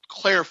 just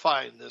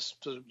clarifying this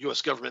to the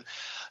U.S. government,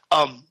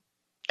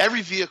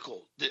 every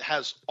vehicle that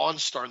has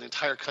OnStar in the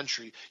entire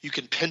country, you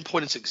can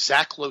pinpoint its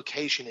exact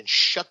location and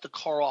shut the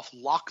car off,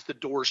 lock the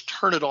doors,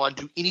 turn it on,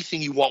 do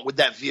anything you want with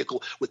that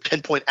vehicle with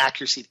pinpoint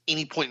accuracy at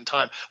any point in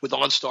time with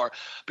OnStar.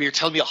 But you're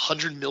telling me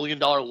 $100 million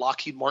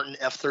Lockheed Martin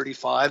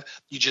F-35,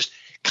 you just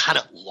kind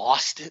of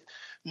lost it?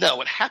 No,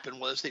 what happened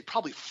was they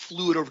probably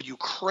flew it over to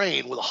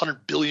Ukraine with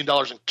 $100 billion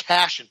in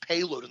cash and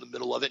payload in the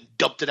middle of it and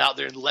dumped it out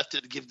there and left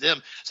it to give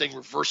them, saying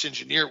reverse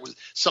engineer it with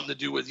something to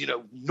do with,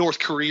 North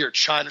Korea or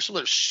China or some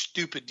other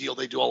stupid deal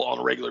they do all on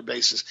a regular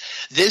basis.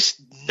 This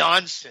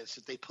nonsense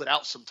that they put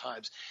out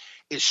sometimes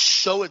is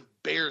so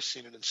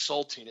embarrassing and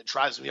insulting. It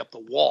drives me up the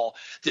wall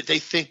that they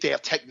think they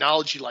have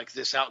technology like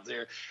this out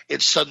there,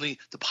 and suddenly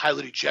the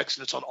pilot ejects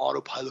and it's on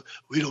autopilot.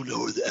 We don't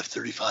know where the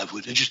F-35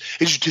 went. It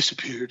just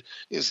disappeared.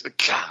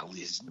 Golly,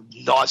 it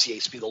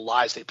nauseates me, the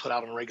lies they put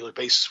out on a regular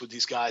basis with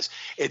these guys.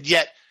 And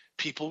yet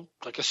people,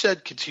 like I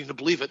said, continue to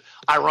believe it.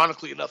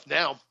 Ironically enough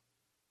now,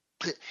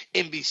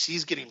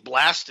 NBC's getting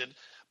blasted,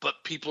 but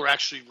people are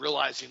actually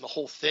realizing the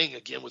whole thing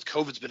again with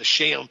COVID's been a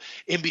sham.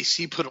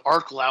 NBC put an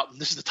article out,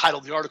 and this is the title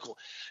of the article.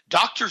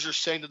 Doctors are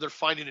saying that they're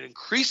finding it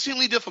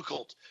increasingly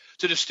difficult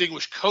to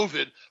distinguish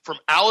COVID from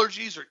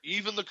allergies or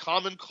even the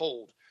common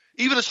cold,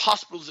 even as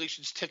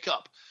hospitalizations tick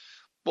up.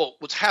 Well,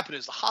 what's happened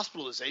is the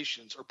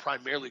hospitalizations are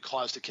primarily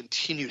caused to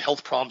continued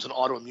health problems and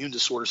autoimmune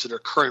disorders that are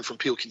occurring from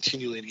people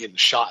continually getting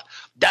shot.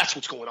 That's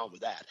what's going on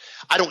with that.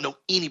 I don't know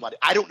anybody.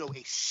 I don't know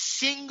a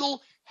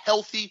single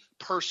healthy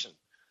person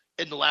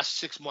in the last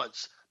 6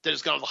 months that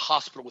has gone to the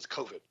hospital with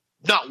COVID.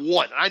 Not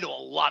one. And I know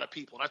a lot of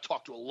people, and I've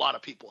talked to a lot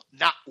of people.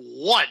 Not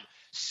one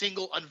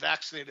single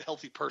unvaccinated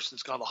healthy person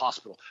has gone to the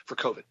hospital for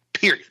COVID,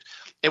 period.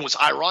 And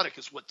what's ironic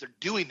is what they're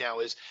doing now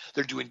is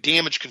they're doing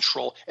damage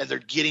control, and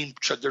they're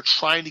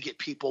trying to get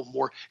people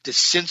more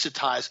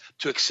desensitized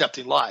to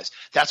accepting lies.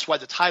 That's why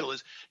the title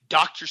is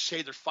Doctors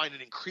Say They're Finding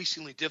It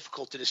Increasingly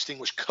Difficult to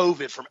Distinguish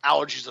COVID from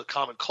Allergies of the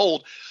Common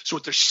Cold. So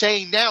what they're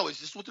saying now is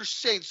this is what they're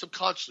saying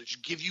subconsciously.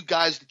 Just give you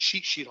guys the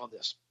cheat sheet on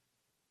this.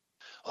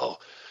 Oh,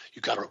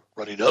 you got a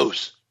runny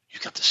nose. You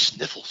got the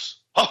sniffles.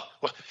 Oh,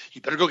 well,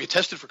 you better go get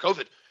tested for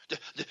COVID.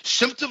 The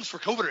symptoms for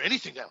COVID are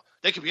anything now.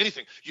 They could be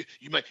anything.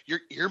 Your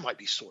ear might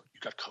be sore. You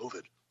got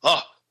COVID.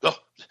 Oh,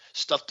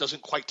 stuff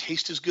doesn't quite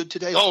taste as good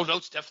today. Oh, no,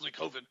 it's definitely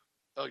COVID.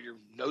 Oh, your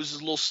nose is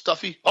a little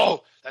stuffy.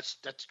 Oh, that's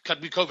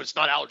could be COVID. It's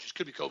not allergies.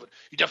 Could be COVID.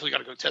 You definitely got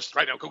to go test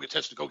right now. Go get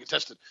tested. Go get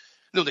tested.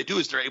 No, what they do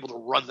is they're able to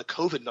run the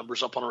COVID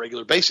numbers up on a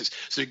regular basis.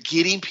 So they're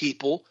getting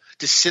people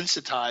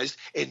desensitized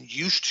and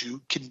used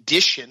to,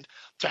 conditioned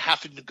to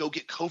having to go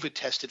get COVID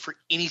tested for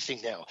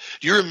anything now.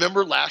 Do you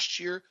remember last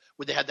year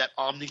when they had that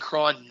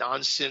Omicron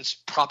nonsense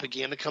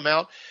propaganda come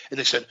out and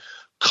they said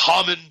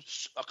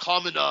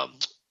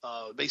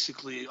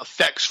basically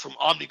effects from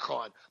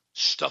Omicron: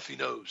 stuffy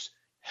nose,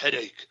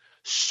 headache,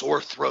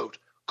 sore throat,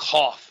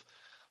 cough.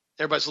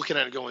 Everybody's looking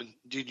at it going,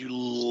 dude, you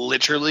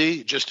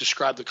literally just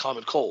described the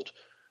common cold.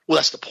 Well,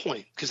 that's the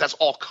point, because that's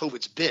all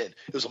COVID's been.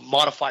 It was a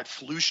modified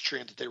flu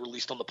strain that they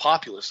released on the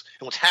populace.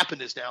 And what's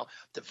happened is now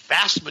the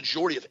vast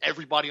majority of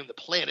everybody on the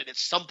planet at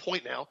some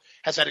point now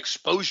has had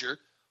exposure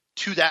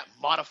to that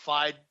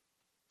modified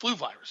flu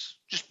virus.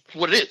 Just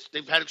what it is.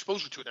 They've had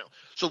exposure to it now.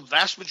 So the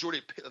vast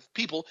majority of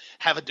people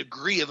have a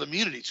degree of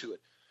immunity to it.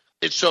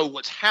 And so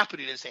what's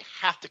happening is they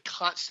have to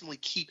constantly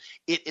keep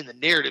it in the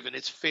narrative, and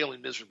it's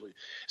failing miserably.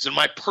 So in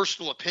my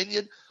personal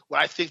opinion, what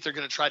I think they're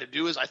going to try to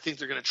do is I think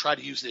they're going to try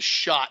to use this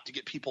shot to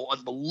get people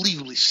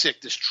unbelievably sick,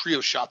 this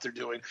trio shot they're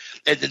doing.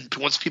 And then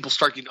once people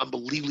start getting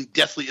unbelievably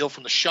deathly ill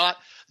from the shot,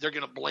 they're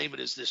going to blame it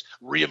as this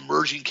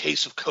reemerging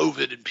case of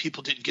COVID and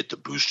people didn't get the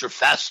booster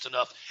fast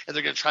enough, and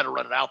they're going to try to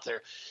run it out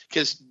there.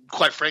 Because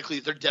quite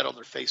frankly, they're dead on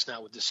their face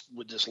now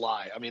with this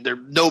lie. I mean,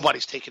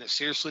 nobody's taking it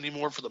seriously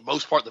anymore for the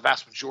most part, the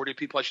vast majority of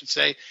people, I should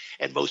say.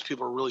 And most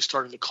people are really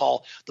starting to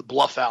call the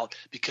bluff out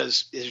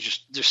because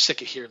they're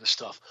sick of hearing this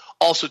stuff.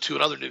 Also, too,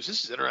 in other news,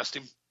 this is interesting.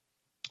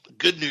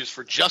 Good news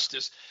for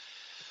justice.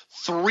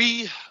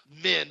 3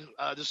 men,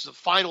 this is the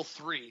final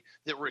 3,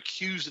 that were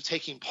accused of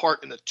taking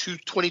part in the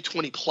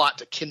 2020 plot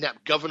to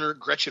kidnap Governor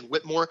Gretchen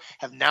Whitmer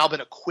have now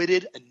been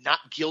acquitted and not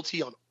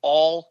guilty on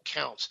all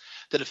counts.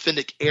 The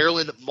defendant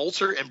Erlen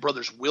Molter and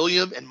brothers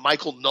William and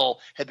Michael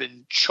Null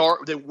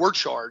were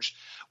charged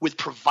with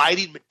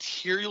providing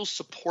material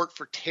support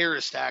for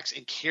terrorist acts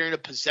and carrying a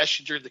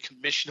possession during the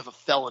commission of a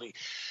felony.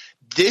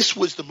 This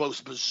was the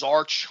most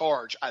bizarre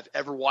charge I've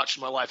ever watched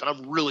in my life, and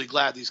I'm really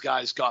glad these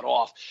guys got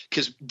off,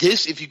 because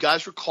this, if you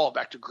guys recall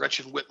back to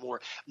Gretchen Whitmer,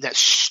 that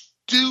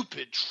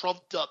stupid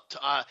trumped-up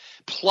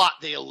plot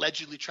they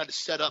allegedly tried to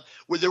set up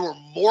where there were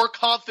more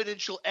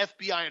confidential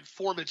FBI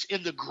informants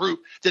in the group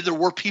than there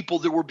were people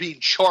that were being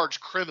charged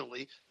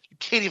criminally.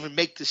 can't even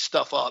make this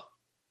stuff up.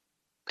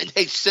 And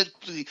they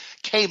simply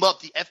came up,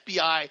 the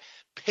FBI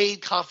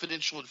paid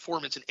confidential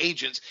informants and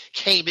agents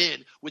came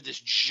in with this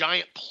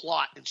giant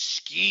plot and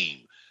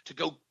scheme to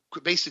go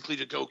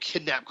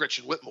kidnap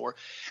Gretchen Whitmore.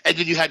 And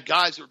then you had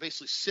guys that were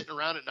basically sitting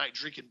around at night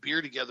drinking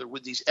beer together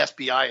with these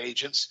FBI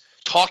agents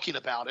talking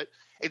about it.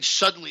 And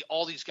suddenly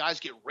all these guys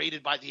get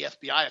raided by the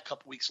FBI a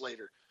couple weeks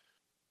later.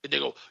 And they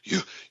go,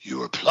 you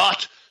were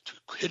plot to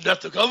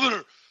kidnap the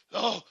governor.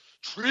 Oh,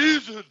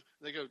 treason. And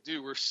they go,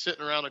 dude, we're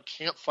sitting around a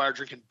campfire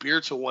drinking beer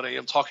till 1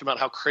 a.m. talking about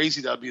how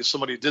crazy that would be if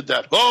somebody did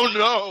that. Oh,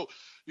 no,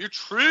 you're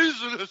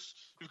treasonous.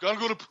 You've got to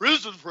go to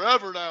prison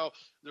forever now.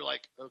 They're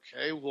like,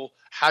 okay, well,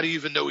 how do you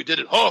even know we did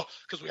it? Oh,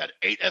 because we had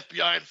 8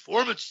 FBI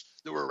informants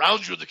that were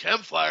around you at the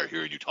campfire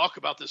hearing you talk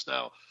about this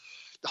now.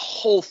 The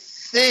whole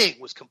thing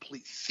was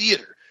complete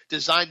theater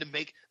designed to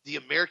make the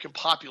American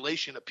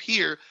population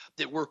appear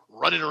that we're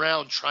running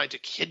around trying to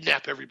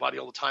kidnap everybody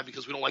all the time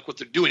because we don't like what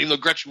they're doing. Even though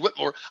Gretchen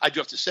Whitmore, I do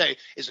have to say,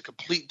 is a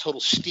complete and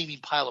total steaming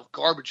pile of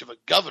garbage of a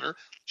governor.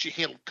 She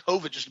handled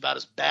COVID just about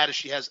as bad as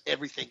she has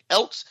everything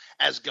else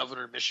as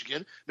governor of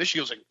Michigan.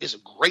 Michigan is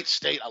a great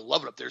state. I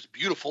love it up there. It's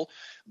beautiful.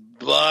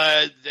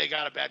 But they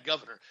got a bad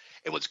governor.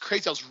 And what's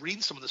crazy, I was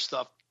reading some of this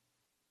stuff.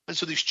 And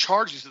so these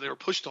charges that they were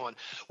pushed on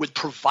with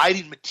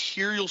providing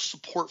material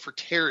support for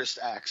terrorist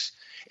acts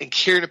and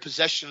carrying a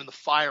possession in the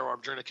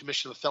firearm during a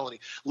commission of a felony.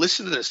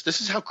 Listen to this.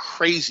 This is how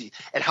crazy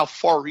and how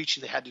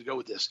far-reaching they had to go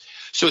with this.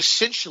 So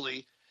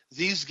essentially,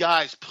 these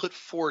guys put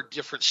forward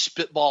different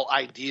spitball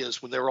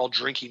ideas when they were all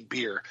drinking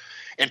beer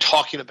and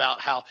talking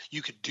about how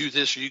you could do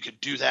this or you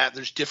could do that.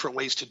 There's different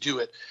ways to do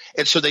it.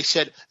 And so they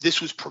said this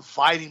was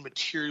providing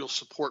material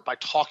support by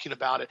talking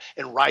about it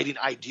and writing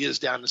ideas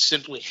down and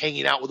simply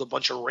hanging out with a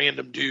bunch of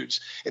random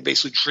dudes and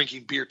basically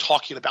drinking beer,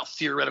 talking about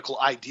theoretical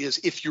ideas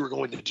if you were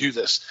going to do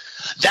this.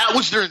 That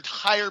was their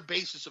entire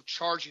basis of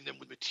charging them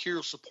with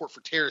material support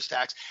for terrorist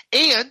acts.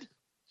 And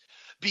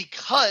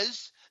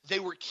because they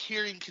were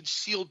carrying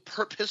concealed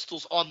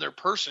pistols on their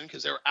person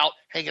because they were out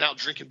hanging out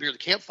drinking beer at the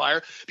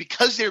campfire,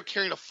 because they were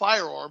carrying a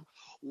firearm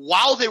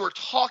while they were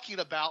talking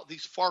about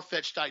these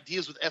far-fetched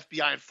ideas with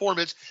FBI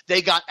informants,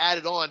 they got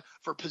added on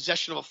for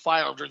possession of a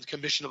firearm during the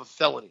commission of a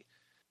felony.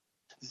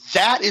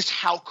 That is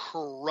how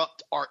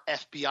corrupt our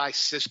FBI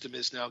system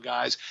is now,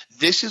 guys.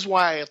 This is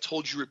why I have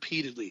told you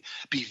repeatedly,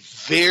 be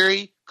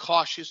very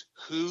cautious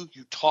who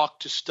you talk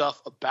to stuff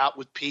about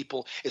with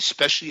people,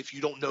 especially if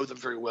you don't know them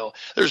very well.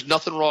 There's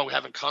nothing wrong with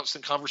having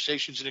constant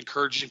conversations and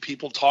encouraging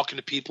people and talking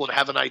to people and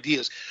having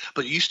ideas.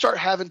 But you start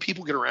having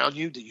people get around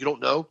you that you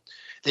don't know,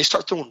 they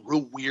start throwing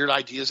real weird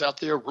ideas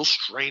out there, real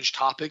strange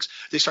topics.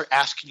 They start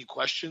asking you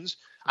questions.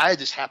 I had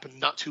this happen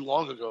not too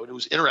long ago, and it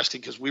was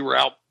interesting because we were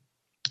out.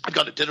 I'd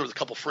gone to dinner with a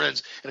couple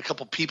friends, and a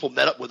couple people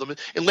met up with them.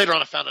 And later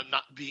on, I found it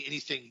not to be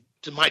anything,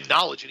 to my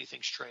knowledge,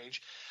 anything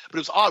strange. But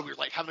it was odd. We were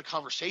like having a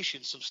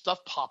conversation. Some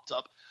stuff popped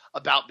up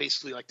about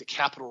basically like the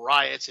Capitol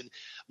riots. And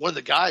one of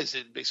the guys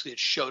that basically had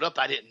showed up,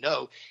 I didn't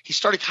know. He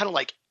started kind of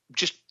like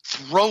just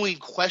throwing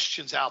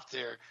questions out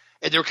there.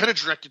 And they were kind of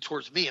directed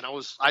towards me. And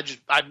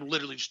I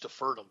literally just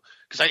deferred them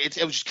because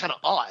it was just kind of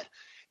odd.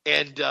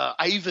 And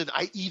I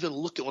even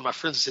looked at one of my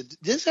friends and said,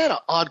 "Is that an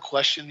odd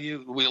question to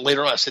you?"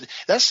 Later on, I said,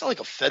 "That sounds like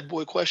a Fed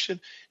boy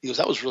question." He goes,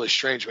 "That was really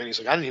strange, man." He's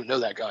like, "I didn't even know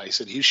that guy." He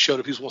said, "He showed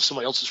up. He was one of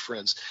somebody else's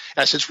friends."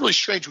 And I said, "It's really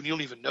strange when you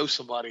don't even know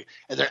somebody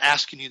and they're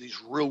asking you these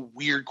real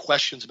weird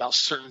questions about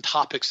certain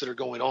topics that are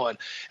going on." And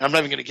I'm not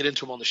even going to get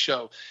into them on the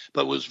show.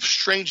 But what was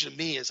strange to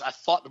me is I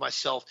thought to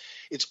myself,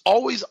 it's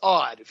always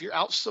odd if you're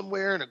out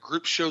somewhere and a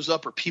group shows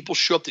up or people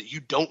show up that you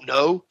don't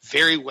know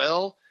very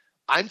well.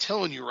 I'm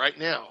telling you right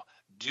now,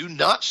 do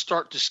not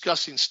start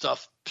discussing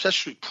stuff,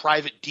 especially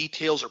private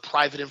details or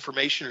private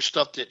information or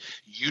stuff that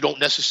you don't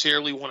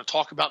necessarily want to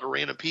talk about to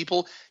random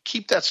people.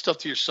 Keep that stuff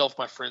to yourself,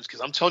 my friends, because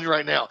I'm telling you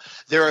right now,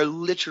 there are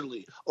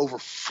literally over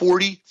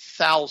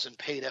 40,000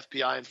 paid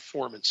FBI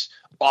informants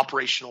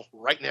operational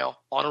right now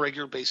on a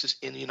regular basis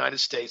in the United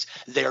States.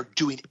 They are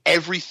doing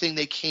everything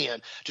they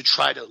can to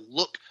try to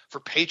look for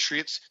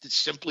patriots that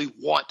simply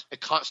want a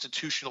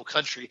constitutional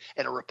country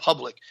and a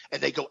republic, and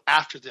they go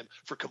after them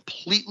for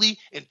completely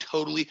and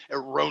totally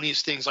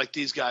erroneous things like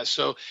these guys.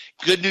 So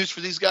good news for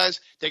these guys,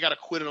 they got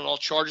acquitted on all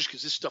charges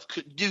because this stuff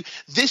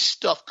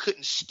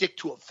couldn't stick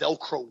to a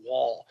Velcro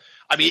wall.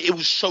 I mean, it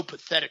was so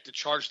pathetic, the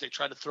charge they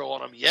tried to throw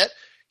on them. Yet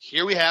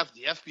here we have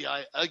the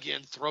FBI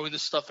again throwing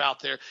this stuff out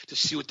there to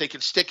see what they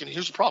can stick. And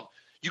here's the problem.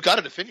 You got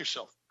to defend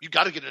yourself. You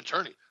got to get an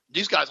attorney.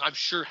 These guys, I'm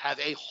sure, have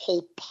a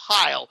whole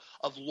pile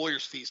of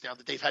lawyers' fees now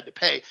that they've had to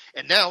pay.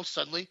 And now,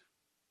 suddenly,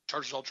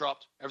 charges all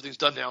dropped. Everything's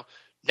done now.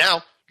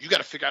 Now, you got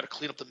to figure out how to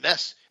clean up the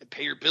mess and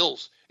pay your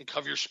bills and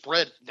cover your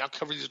spread. Now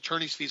cover these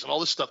attorney's fees and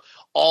all this stuff.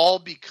 All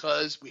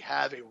because we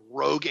have a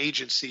rogue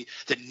agency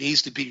that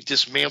needs to be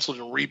dismantled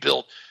and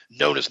rebuilt,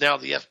 known as now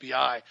the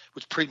FBI,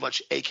 which pretty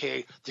much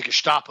AKA the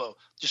Gestapo.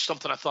 Just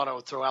something I thought I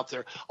would throw out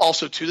there.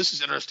 Also, too, this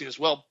is interesting as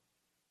well.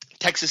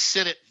 Texas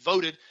Senate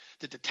voted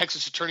that the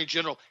Texas Attorney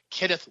General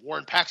Kenneth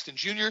Warren Paxton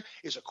Jr.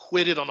 is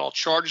acquitted on all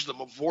charges. The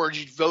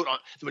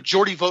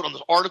majority vote on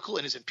the article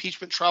in his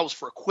impeachment trial was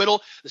for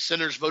acquittal. The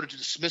senators voted to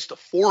dismiss the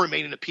 4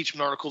 remaining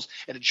impeachment articles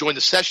and adjourn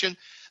the session.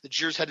 The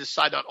jurors had to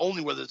decide not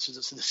only whether the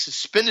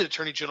suspended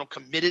Attorney General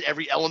committed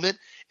every element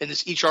in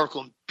each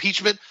article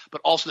impeachment,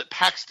 but also that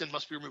Paxton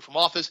must be removed from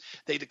office.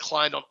 They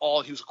declined on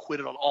all. He was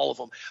acquitted on all of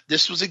them.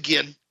 This was,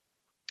 again,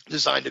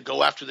 designed to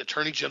go after the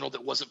Attorney General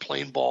that wasn't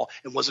playing ball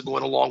and wasn't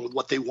going along with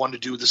what they wanted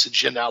to do with this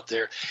agenda out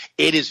there.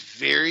 It is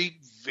very,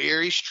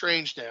 very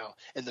strange now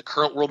in the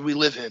current world we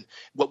live in,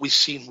 what we've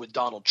seen with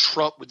Donald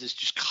Trump, with this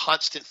just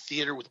constant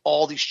theater, with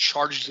all these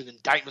charges and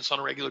indictments on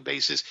a regular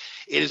basis.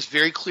 It is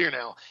very clear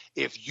now,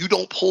 if you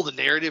don't pull the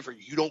narrative or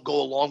you don't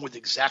go along with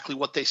exactly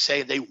what they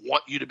say and they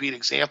want you to be an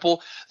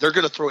example, they're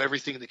going to throw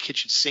everything in the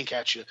kitchen sink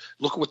at you.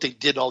 Look at what they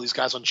did to all these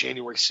guys on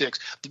January 6th.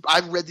 I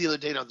read the other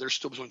day now there's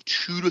still between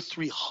 200 to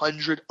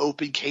 300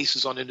 open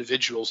cases on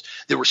individuals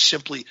that were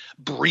simply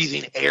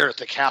breathing air at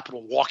the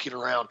Capitol, walking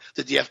around,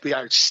 that the FBI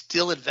are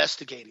still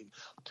investigating.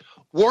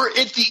 We're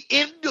at the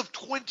end of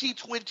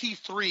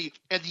 2023,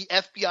 and the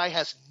FBI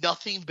has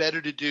nothing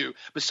better to do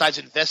besides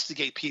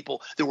investigate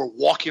people that were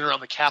walking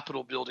around the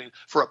Capitol building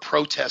for a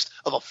protest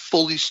of a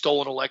fully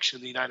stolen election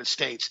in the United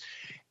States.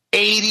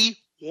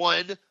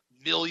 81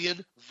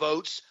 million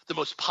votes, the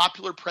most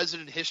popular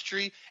president in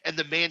history, and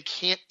the man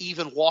can't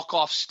even walk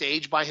off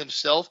stage by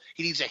himself.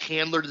 He needs a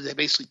handler to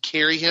basically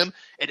carry him,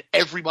 and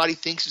everybody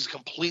thinks he's a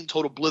complete and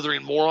total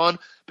blithering moron.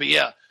 But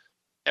yeah,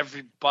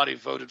 everybody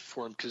voted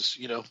for him because,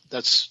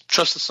 that's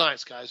trust the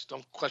science, guys.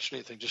 Don't question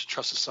anything. Just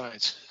trust the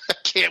science. I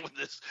can't with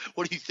this.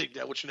 What do you think,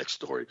 Dad? What's your next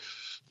story?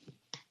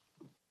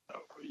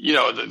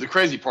 The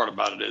crazy part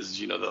about it is,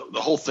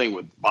 the whole thing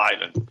with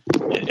Biden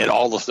and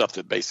all the stuff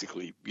that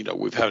basically,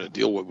 we've had to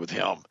deal with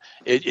him.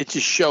 It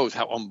just shows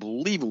how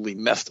unbelievably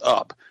messed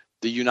up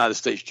the United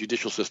States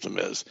judicial system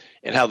is,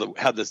 and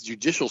how this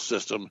judicial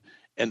system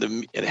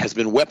it has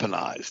been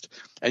weaponized.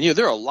 And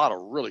there are a lot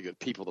of really good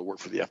people that work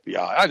for the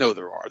FBI. I know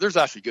there are. There's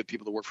actually good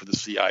people that work for the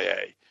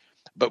CIA.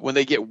 But when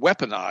they get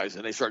weaponized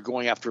and they start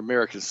going after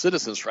American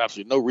citizens for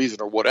absolutely no reason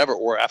or whatever,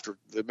 or after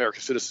the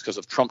American citizens because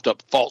of trumped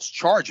up false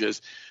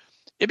charges,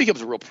 it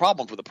becomes a real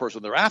problem for the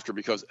person they're after.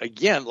 Because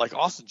again, like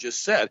Austin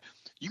just said,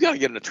 you got to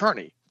get an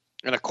attorney.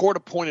 And a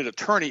court-appointed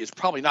attorney is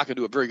probably not going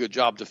to do a very good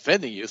job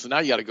defending you. So now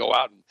you got to go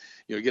out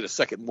and get a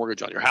second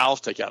mortgage on your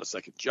house, take out a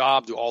second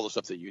job, do all the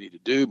stuff that you need to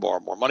do, borrow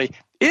more money,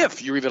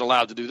 if you're even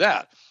allowed to do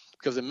that.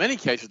 Because in many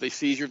cases, they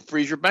seize and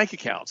freeze your bank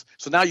accounts.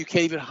 So now you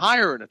can't even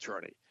hire an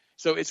attorney.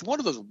 So it's one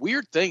of those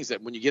weird things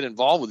that when you get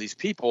involved with these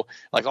people,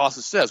 like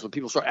Austin says, when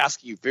people start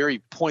asking you very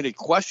pointed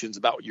questions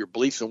about your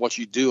beliefs and what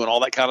you do and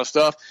all that kind of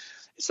stuff,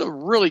 it's a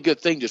really good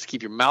thing just to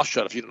keep your mouth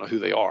shut if you don't know who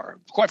they are.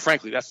 Quite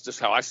frankly, that's just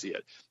how I see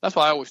it. That's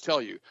why I always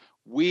tell you,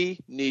 we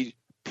need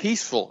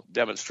peaceful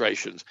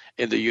demonstrations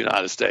in the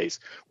United States.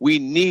 We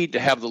need to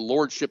have the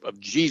lordship of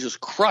Jesus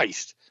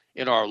Christ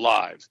in our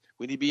lives.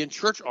 We need to be in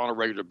church on a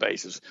regular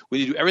basis. We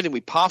need to do everything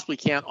we possibly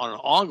can on an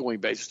ongoing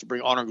basis to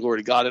bring honor and glory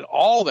to God in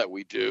all that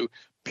we do,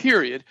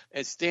 period,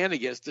 and stand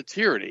against the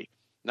tyranny.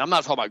 Now, I'm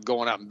not talking about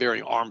going out and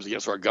bearing arms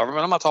against our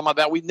government. I'm not talking about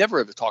that. We never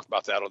have talked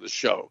about that on this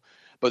show.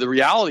 But the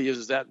reality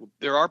is that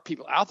there are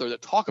people out there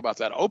that talk about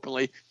that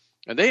openly,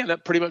 and they end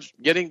up pretty much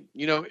getting,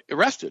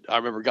 arrested. I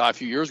remember a guy a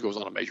few years ago was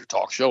on a major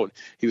talk show, and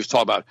he was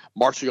talking about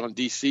marching on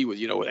D.C. with,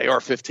 with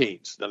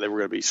AR-15s. Now, they were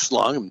going to be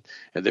slung,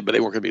 but they weren't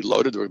going to be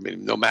loaded. There were going to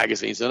be no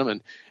magazines in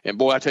them. And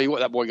boy, I tell you what,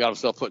 that boy got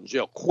himself put in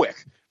jail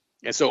quick.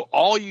 And so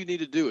all you need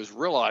to do is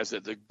realize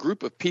that the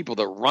group of people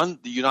that run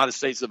the United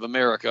States of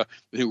America,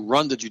 who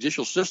run the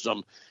judicial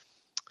system,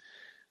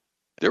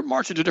 they're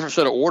marching to a different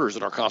set of orders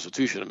in our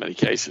Constitution in many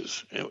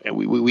cases. And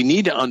we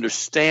need to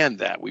understand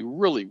that. We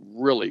really,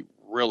 really,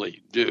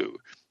 really do.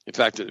 In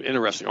fact, an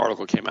interesting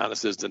article came out that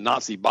says the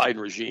Nazi Biden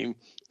regime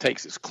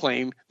takes its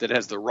claim that it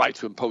has the right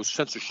to impose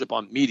censorship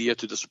on media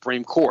to the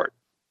Supreme Court.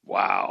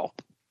 Wow.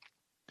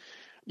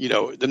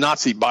 The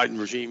Nazi Biden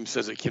regime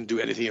says it can do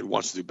anything it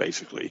wants to do,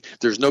 basically.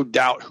 There's no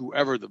doubt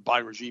whoever the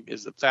Biden regime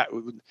is, that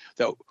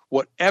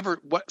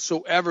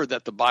whatsoever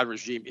that the Biden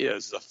regime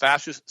is, a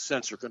fascist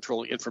censor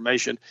controlling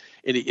information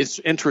in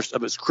the interest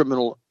of its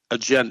criminal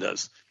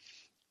agendas.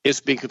 It's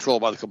being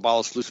controlled by the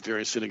Kabbalist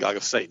Luciferian Synagogue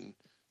of Satan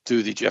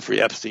through the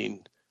Jeffrey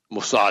Epstein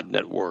Mossad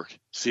network,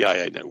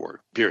 CIA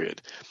network,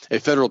 period. A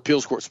federal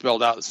appeals court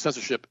spelled out the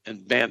censorship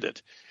and banned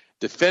it.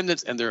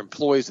 Defendants and their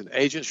employees and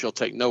agents shall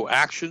take no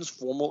actions,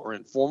 formal or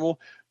informal,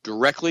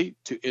 directly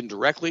to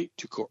indirectly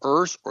to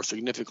coerce or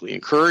significantly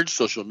encourage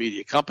social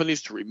media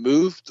companies to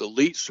remove,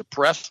 delete,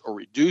 suppress, or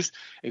reduce,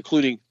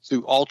 including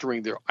through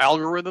altering their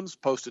algorithms,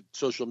 posted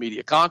social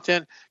media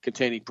content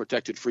containing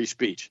protected free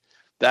speech.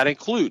 That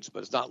includes,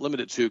 but is not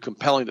limited to,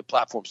 compelling the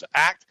platforms to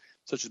act,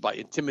 such as by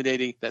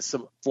intimidating that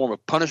some form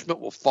of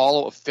punishment will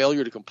follow a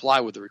failure to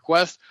comply with the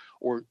request,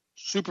 or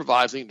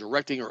supervising,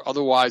 directing, or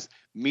otherwise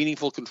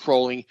meaningful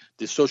controlling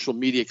the social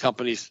media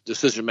company's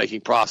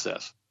decision-making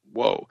process.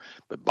 Whoa.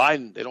 But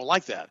Biden, they don't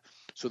like that.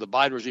 So the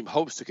Biden regime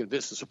hopes to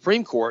convince the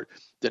Supreme Court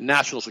that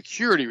national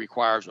security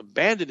requires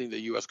abandoning the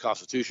U.S.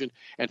 Constitution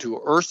and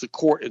to urge the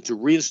court into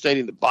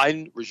reinstating the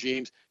Biden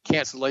regime's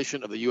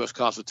cancellation of the U.S.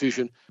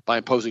 Constitution by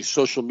imposing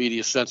social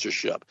media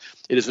censorship.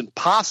 It is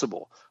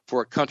impossible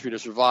for a country to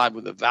survive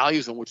when the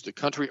values on which the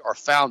country are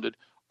founded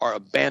are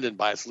abandoned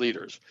by its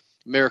leaders.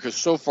 America has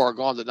so far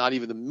gone that not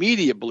even the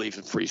media believes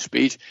in free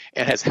speech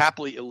and has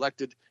happily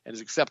elected and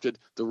has accepted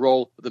the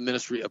role of the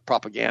Ministry of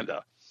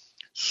Propaganda.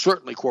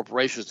 Certainly,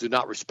 corporations do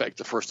not respect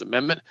the First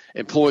Amendment.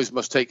 Employees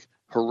must take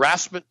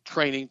harassment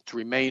training to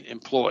remain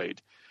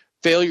employed.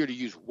 Failure to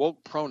use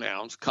woke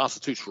pronouns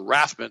constitutes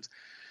harassment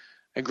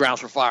and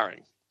grounds for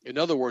firing. In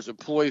other words,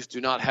 employees do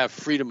not have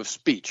freedom of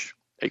speech.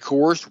 A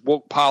coerced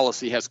woke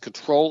policy has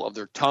control of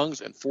their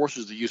tongues and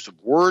forces the use of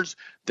words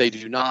they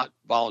do not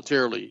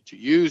voluntarily to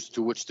use,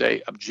 to which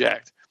they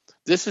object.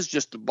 This is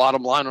just the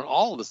bottom line on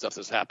all of the stuff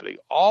that's happening.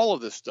 All of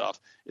this stuff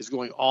is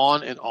going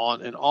on and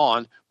on and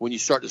on when you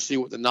start to see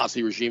what the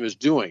Nazi regime is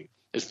doing.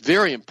 It's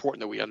very important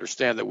that we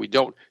understand that we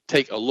don't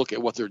take a look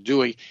at what they're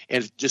doing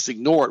and just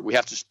ignore it. We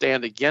have to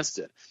stand against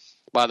it.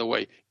 By the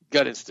way,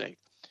 gut instinct.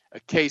 A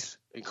case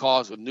and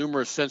cause of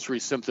numerous sensory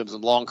symptoms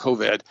in long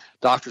COVID,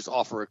 doctors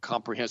offer a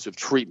comprehensive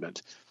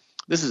treatment.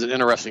 This is an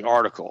interesting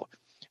article.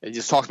 It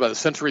just talks about the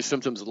sensory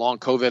symptoms of long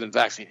COVID and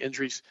vaccine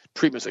injuries,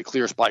 treatments that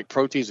clear spike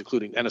proteins,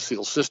 including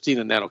N-acetylcysteine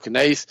and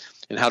nanokinase,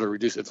 and how to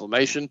reduce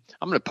inflammation.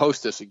 I'm going to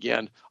post this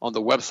again on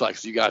the website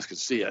so you guys can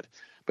see it.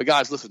 But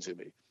guys, listen to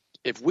me.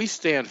 If we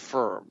stand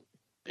firm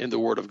in the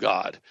Word of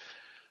God,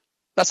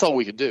 that's all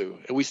we can do.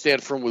 And we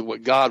stand firm with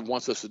what God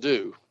wants us to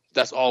do.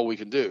 That's all we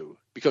can do.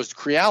 Because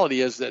the reality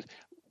is that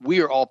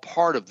we are all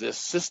part of this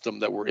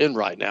system that we're in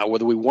right now,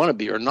 whether we want to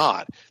be or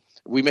not.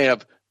 We may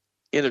have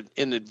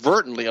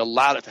inadvertently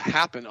allowed it to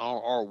happen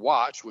on our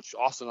watch, which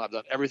Austin and I have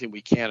done everything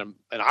we can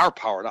in our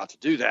power not to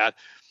do that,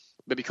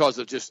 but because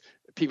of just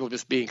people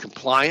just being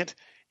compliant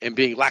and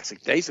being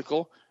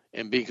lackadaisical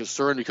and being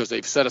concerned because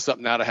they've set us up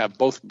now to have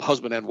both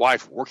husband and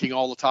wife working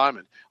all the time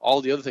and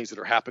all the other things that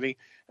are happening,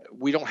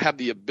 we don't have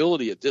the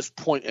ability at this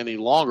point any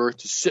longer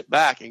to sit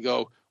back and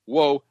go,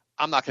 whoa,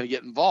 I'm not going to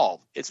get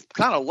involved. It's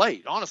kind of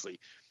late, honestly.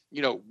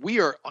 You know,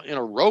 we are in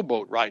a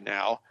rowboat right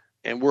now,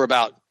 and we're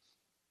about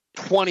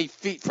 20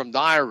 feet from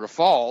Niagara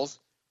Falls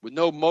with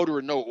no motor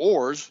and no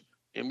oars,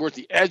 and we're at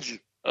the edge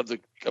of the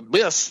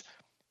abyss,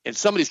 and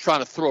somebody's trying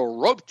to throw a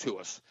rope to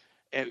us,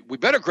 and we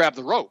better grab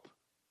the rope.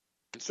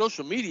 And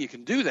social media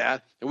can do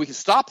that, and we can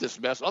stop this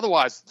mess.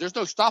 Otherwise, there's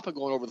no stopping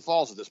going over the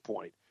falls at this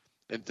point.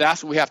 And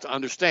that's what we have to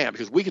understand,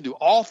 because we can do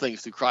all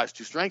things through Christ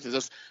who strengthens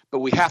us, but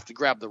we have to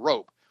grab the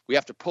rope. We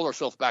have to pull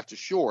ourselves back to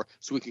shore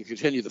so we can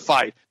continue the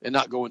fight and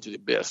not go into the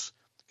abyss.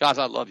 Guys,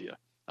 I love you.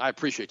 I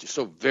appreciate you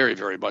so very,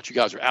 very much. You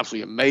guys are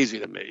absolutely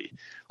amazing to me.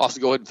 I'll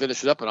also go ahead and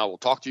finish it up, and I will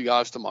talk to you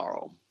guys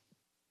tomorrow.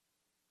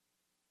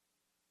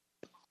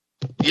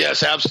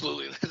 Yes,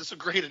 absolutely. That's a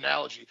great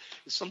analogy.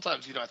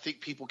 Sometimes, I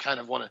think people kind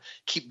of want to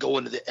keep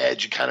going to the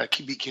edge and kind of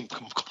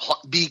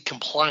be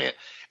compliant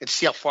and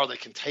see how far they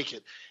can take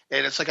it.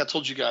 And it's like I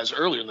told you guys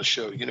earlier in the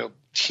show,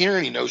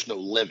 tyranny knows no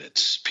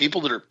limits.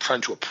 People that are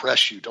trying to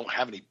oppress you don't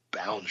have any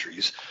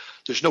boundaries.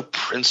 There's no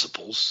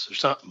principles.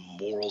 There's not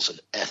morals and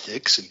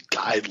ethics and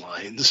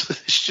guidelines.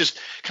 It's just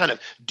kind of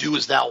do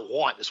as thou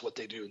want is what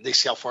they do. And they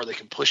see how far they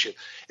can push it.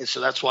 And so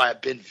that's why I've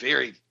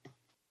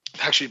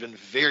actually been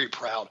very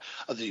proud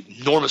of the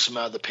enormous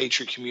amount of the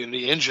Patriot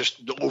community and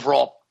just the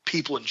overall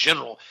people in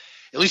general,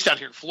 at least down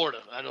here in Florida.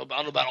 I don't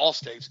know about all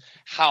states,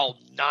 how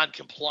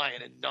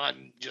non-compliant and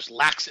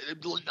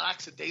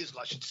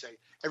lackadaisical, I should say,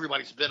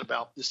 everybody's been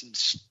about this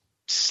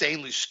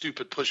insanely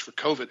stupid push for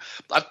COVID.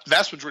 The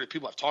vast majority of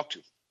people I've talked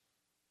to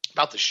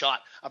about the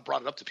shot, I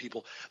brought it up to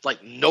people,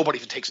 like nobody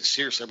even takes it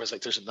seriously. Everybody's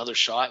like, there's another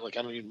shot. Like,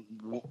 I don't even,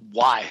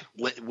 why?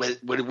 What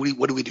are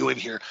we doing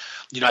here?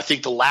 I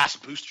think the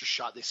last booster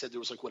shot, they said there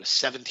was like, a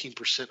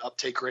 17%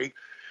 uptake rate.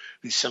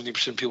 These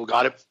 17% of people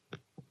got it.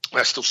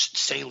 That's still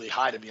insanely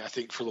high to me, I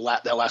think, for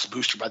that last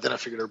booster. By then I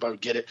figured everybody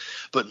would get it.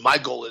 But my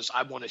goal is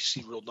I want to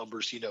see real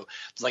numbers,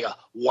 like a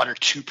 1 or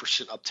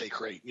 2%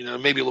 uptake rate,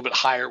 maybe a little bit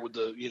higher with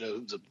the,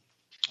 the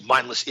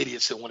mindless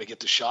idiots that want to get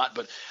the shot,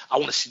 but I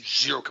want to see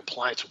zero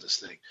compliance with this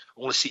thing.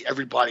 I want to see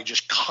everybody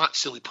just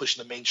constantly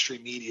pushing the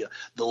mainstream media,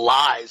 the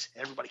lies,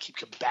 and everybody keep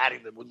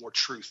combating them with more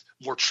truth,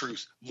 more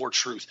truth, more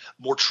truth,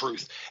 more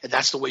truth. And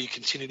that's the way you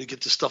continue to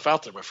get this stuff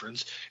out there, my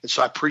friends. And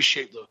so I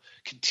appreciate the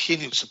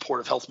continued support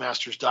of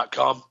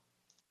healthmasters.com.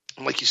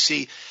 And like you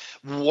see,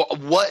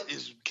 what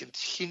is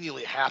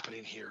continually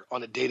happening here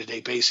on a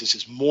day-to-day basis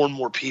is more and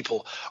more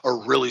people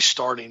are really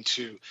starting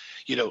to,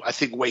 I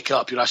think, wake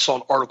up. I saw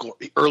an article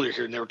earlier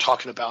here, and they were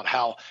talking about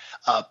how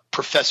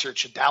Professor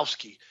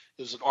Chudowski,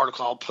 there's an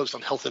article I'll post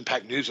on Health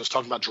Impact News. I was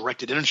talking about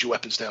directed energy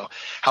weapons now,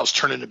 how it's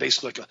turned into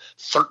basically like a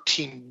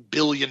 $13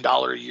 billion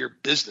a year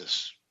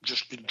business.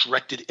 Just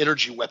directed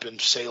energy weapon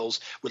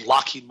sales with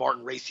Lockheed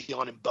Martin,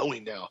 Raytheon, and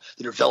Boeing now.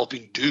 They're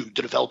developing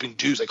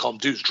DEWs. They call them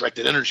DEWs,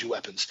 directed energy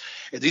weapons.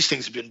 And these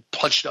things have been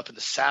punched up into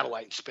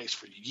satellite space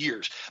for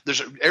years.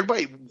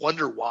 Everybody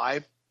wonder why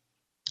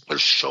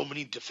There's so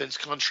many defense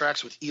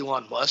contracts with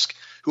Elon Musk,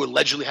 who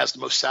allegedly has the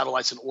most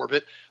satellites in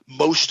orbit,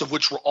 most of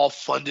which were all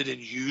funded and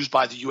used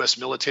by the U.S.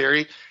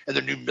 military and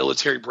their new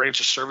military branch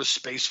of service,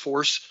 Space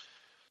Force.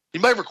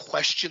 Anybody ever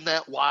question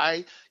that,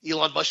 why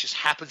Elon Musk just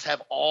happens to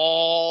have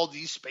all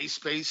these space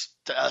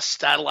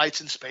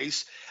satellites in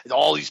space and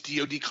all these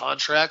DoD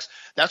contracts?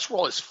 That's where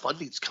all his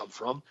fundings come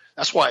from.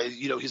 That's why,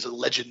 his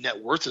alleged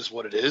net worth is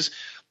what it is.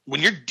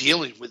 When you're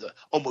dealing with an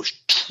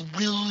almost $1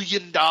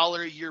 trillion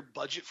a year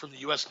budget from the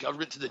U.S.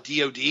 government to the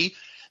DoD,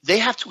 they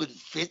have to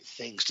invent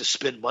things to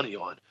spend money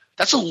on.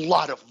 That's a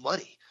lot of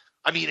money.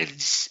 I mean,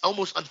 it's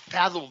almost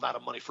unfathomable amount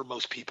of money for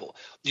most people.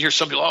 You hear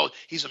some people, oh,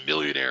 he's a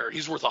millionaire,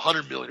 he's worth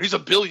 $100 million, he's a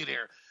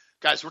billionaire.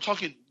 Guys, we're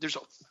talking,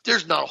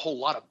 there's not a whole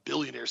lot of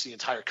billionaires in the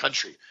entire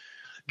country.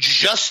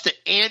 Just the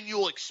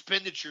annual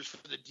expenditures for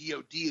the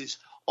DoD is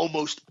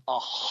almost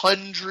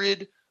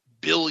almost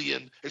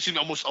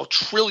 $1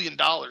 trillion,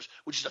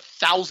 which is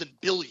 1,000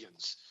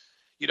 billions.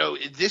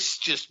 This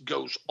just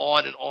goes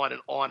on and on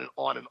and on and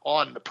on and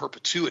on into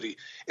perpetuity.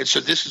 And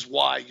so this is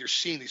why you're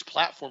seeing these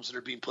platforms that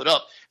are being put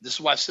up. This is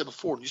why I said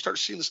before, when you start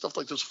seeing the stuff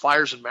like those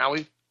fires in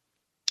Maui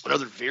and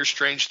other very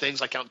strange things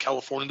like out in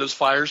California, those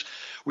fires,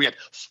 we had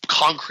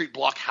concrete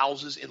block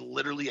houses and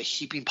literally a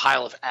heaping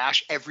pile of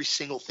ash, every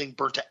single thing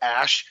burnt to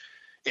ash,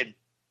 and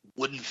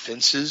wooden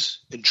fences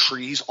and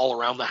trees all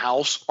around the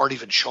house aren't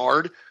even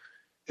charred.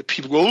 And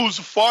people go, oh, it's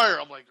a fire.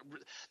 I'm like,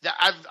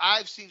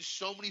 I've seen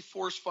so many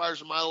forest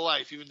fires in my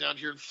life. Even down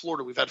here in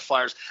Florida, we've had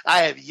fires.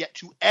 I have yet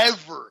to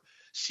ever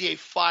see a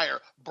fire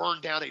burn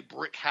down a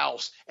brick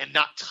house and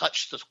not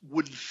touch the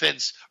wooden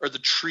fence or the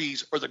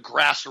trees or the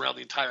grass around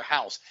the entire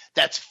house.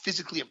 That's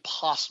physically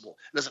impossible.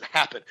 It doesn't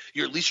happen.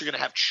 At least you're going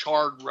to have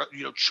charred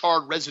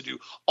residue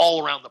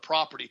all around the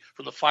property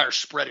from the fire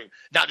spreading,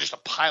 not just a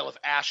pile of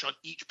ash on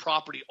each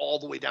property all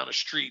the way down a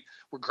street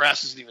where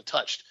grass isn't even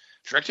touched.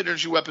 Directed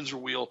energy weapons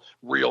are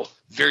real,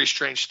 very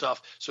strange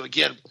stuff. So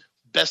again,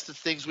 best of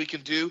things we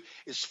can do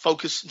is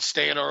focus and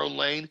stay in our own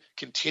lane,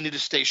 continue to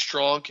stay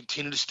strong,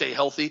 continue to stay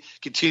healthy,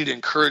 continue to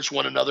encourage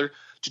one another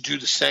to do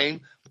the same,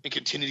 and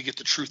continue to get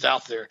the truth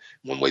out there.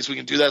 One of the ways we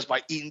can do that is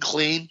by eating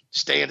clean,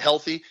 staying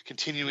healthy,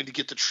 continuing to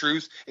get the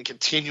truth, and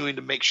continuing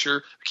to make sure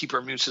we keep our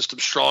immune system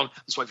strong.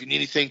 That's why if you need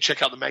anything,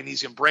 check out the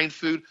Magnesium Brain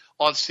Food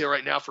on sale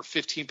right now for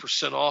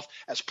 15% off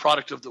as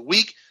product of the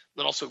week.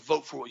 Then also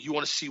vote for what you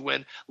want to see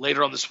win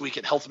later on this week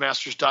at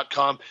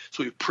healthmasters.com.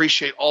 So we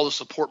appreciate all the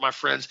support, my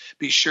friends.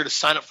 Be sure to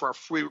sign up for our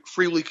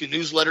free weekly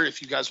newsletter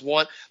if you guys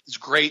want. It's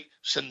great.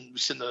 Send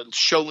the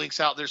show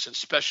links out there, send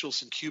specials,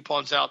 send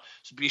coupons out.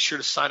 So be sure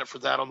to sign up for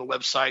that on the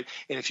website.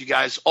 And if you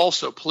guys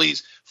also,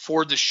 please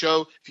forward the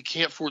show. If you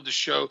can't forward the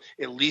show,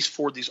 at least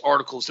forward these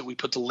articles that we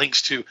put the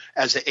links to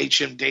as the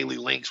HM Daily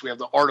links. We have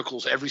the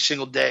articles every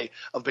single day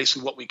of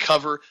basically what we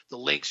cover, the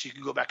links. You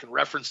can go back and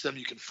reference them.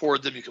 You can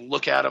forward them. You can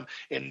look at them.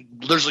 And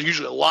there's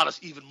usually a lot of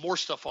even more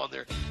stuff on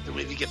there than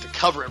we even get to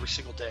cover every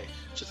single day.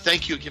 So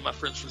thank you again, my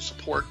friends, for the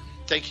support.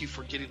 Thank you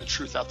for getting the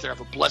truth out there.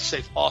 Have a blessed,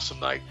 safe, awesome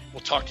night.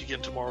 We'll talk to you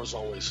again tomorrow as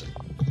always.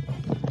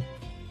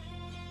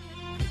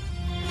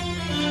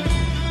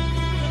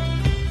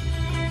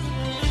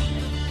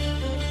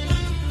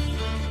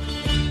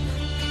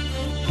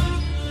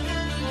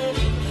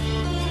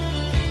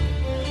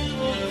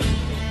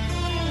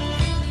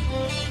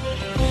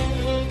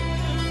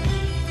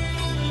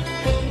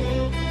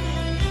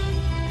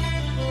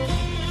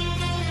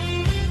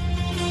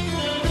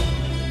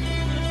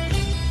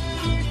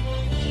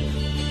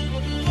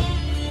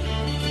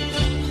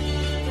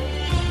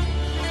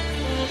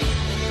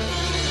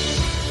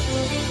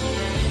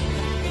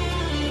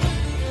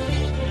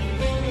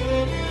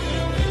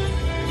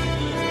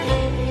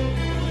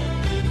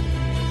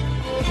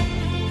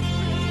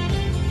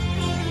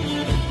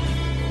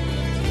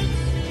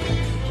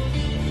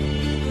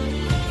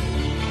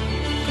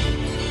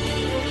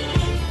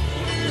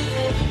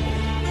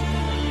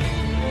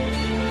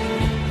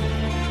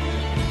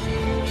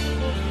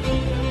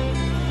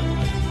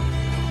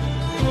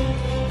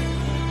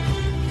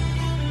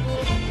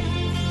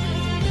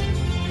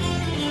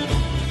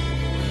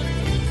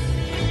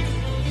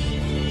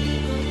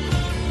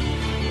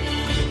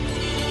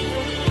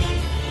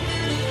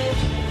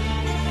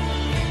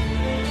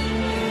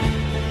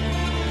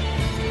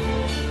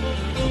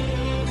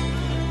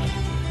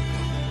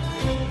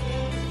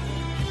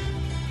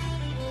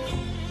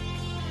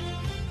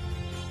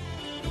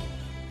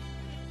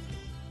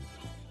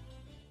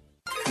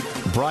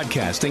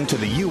 Broadcasting to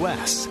the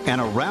U.S. and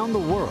around the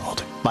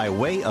world by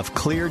way of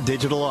clear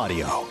digital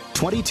audio,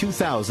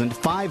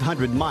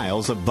 22,500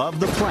 miles above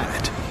the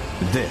planet.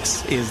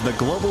 This is the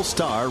Global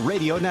Star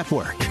Radio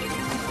Network.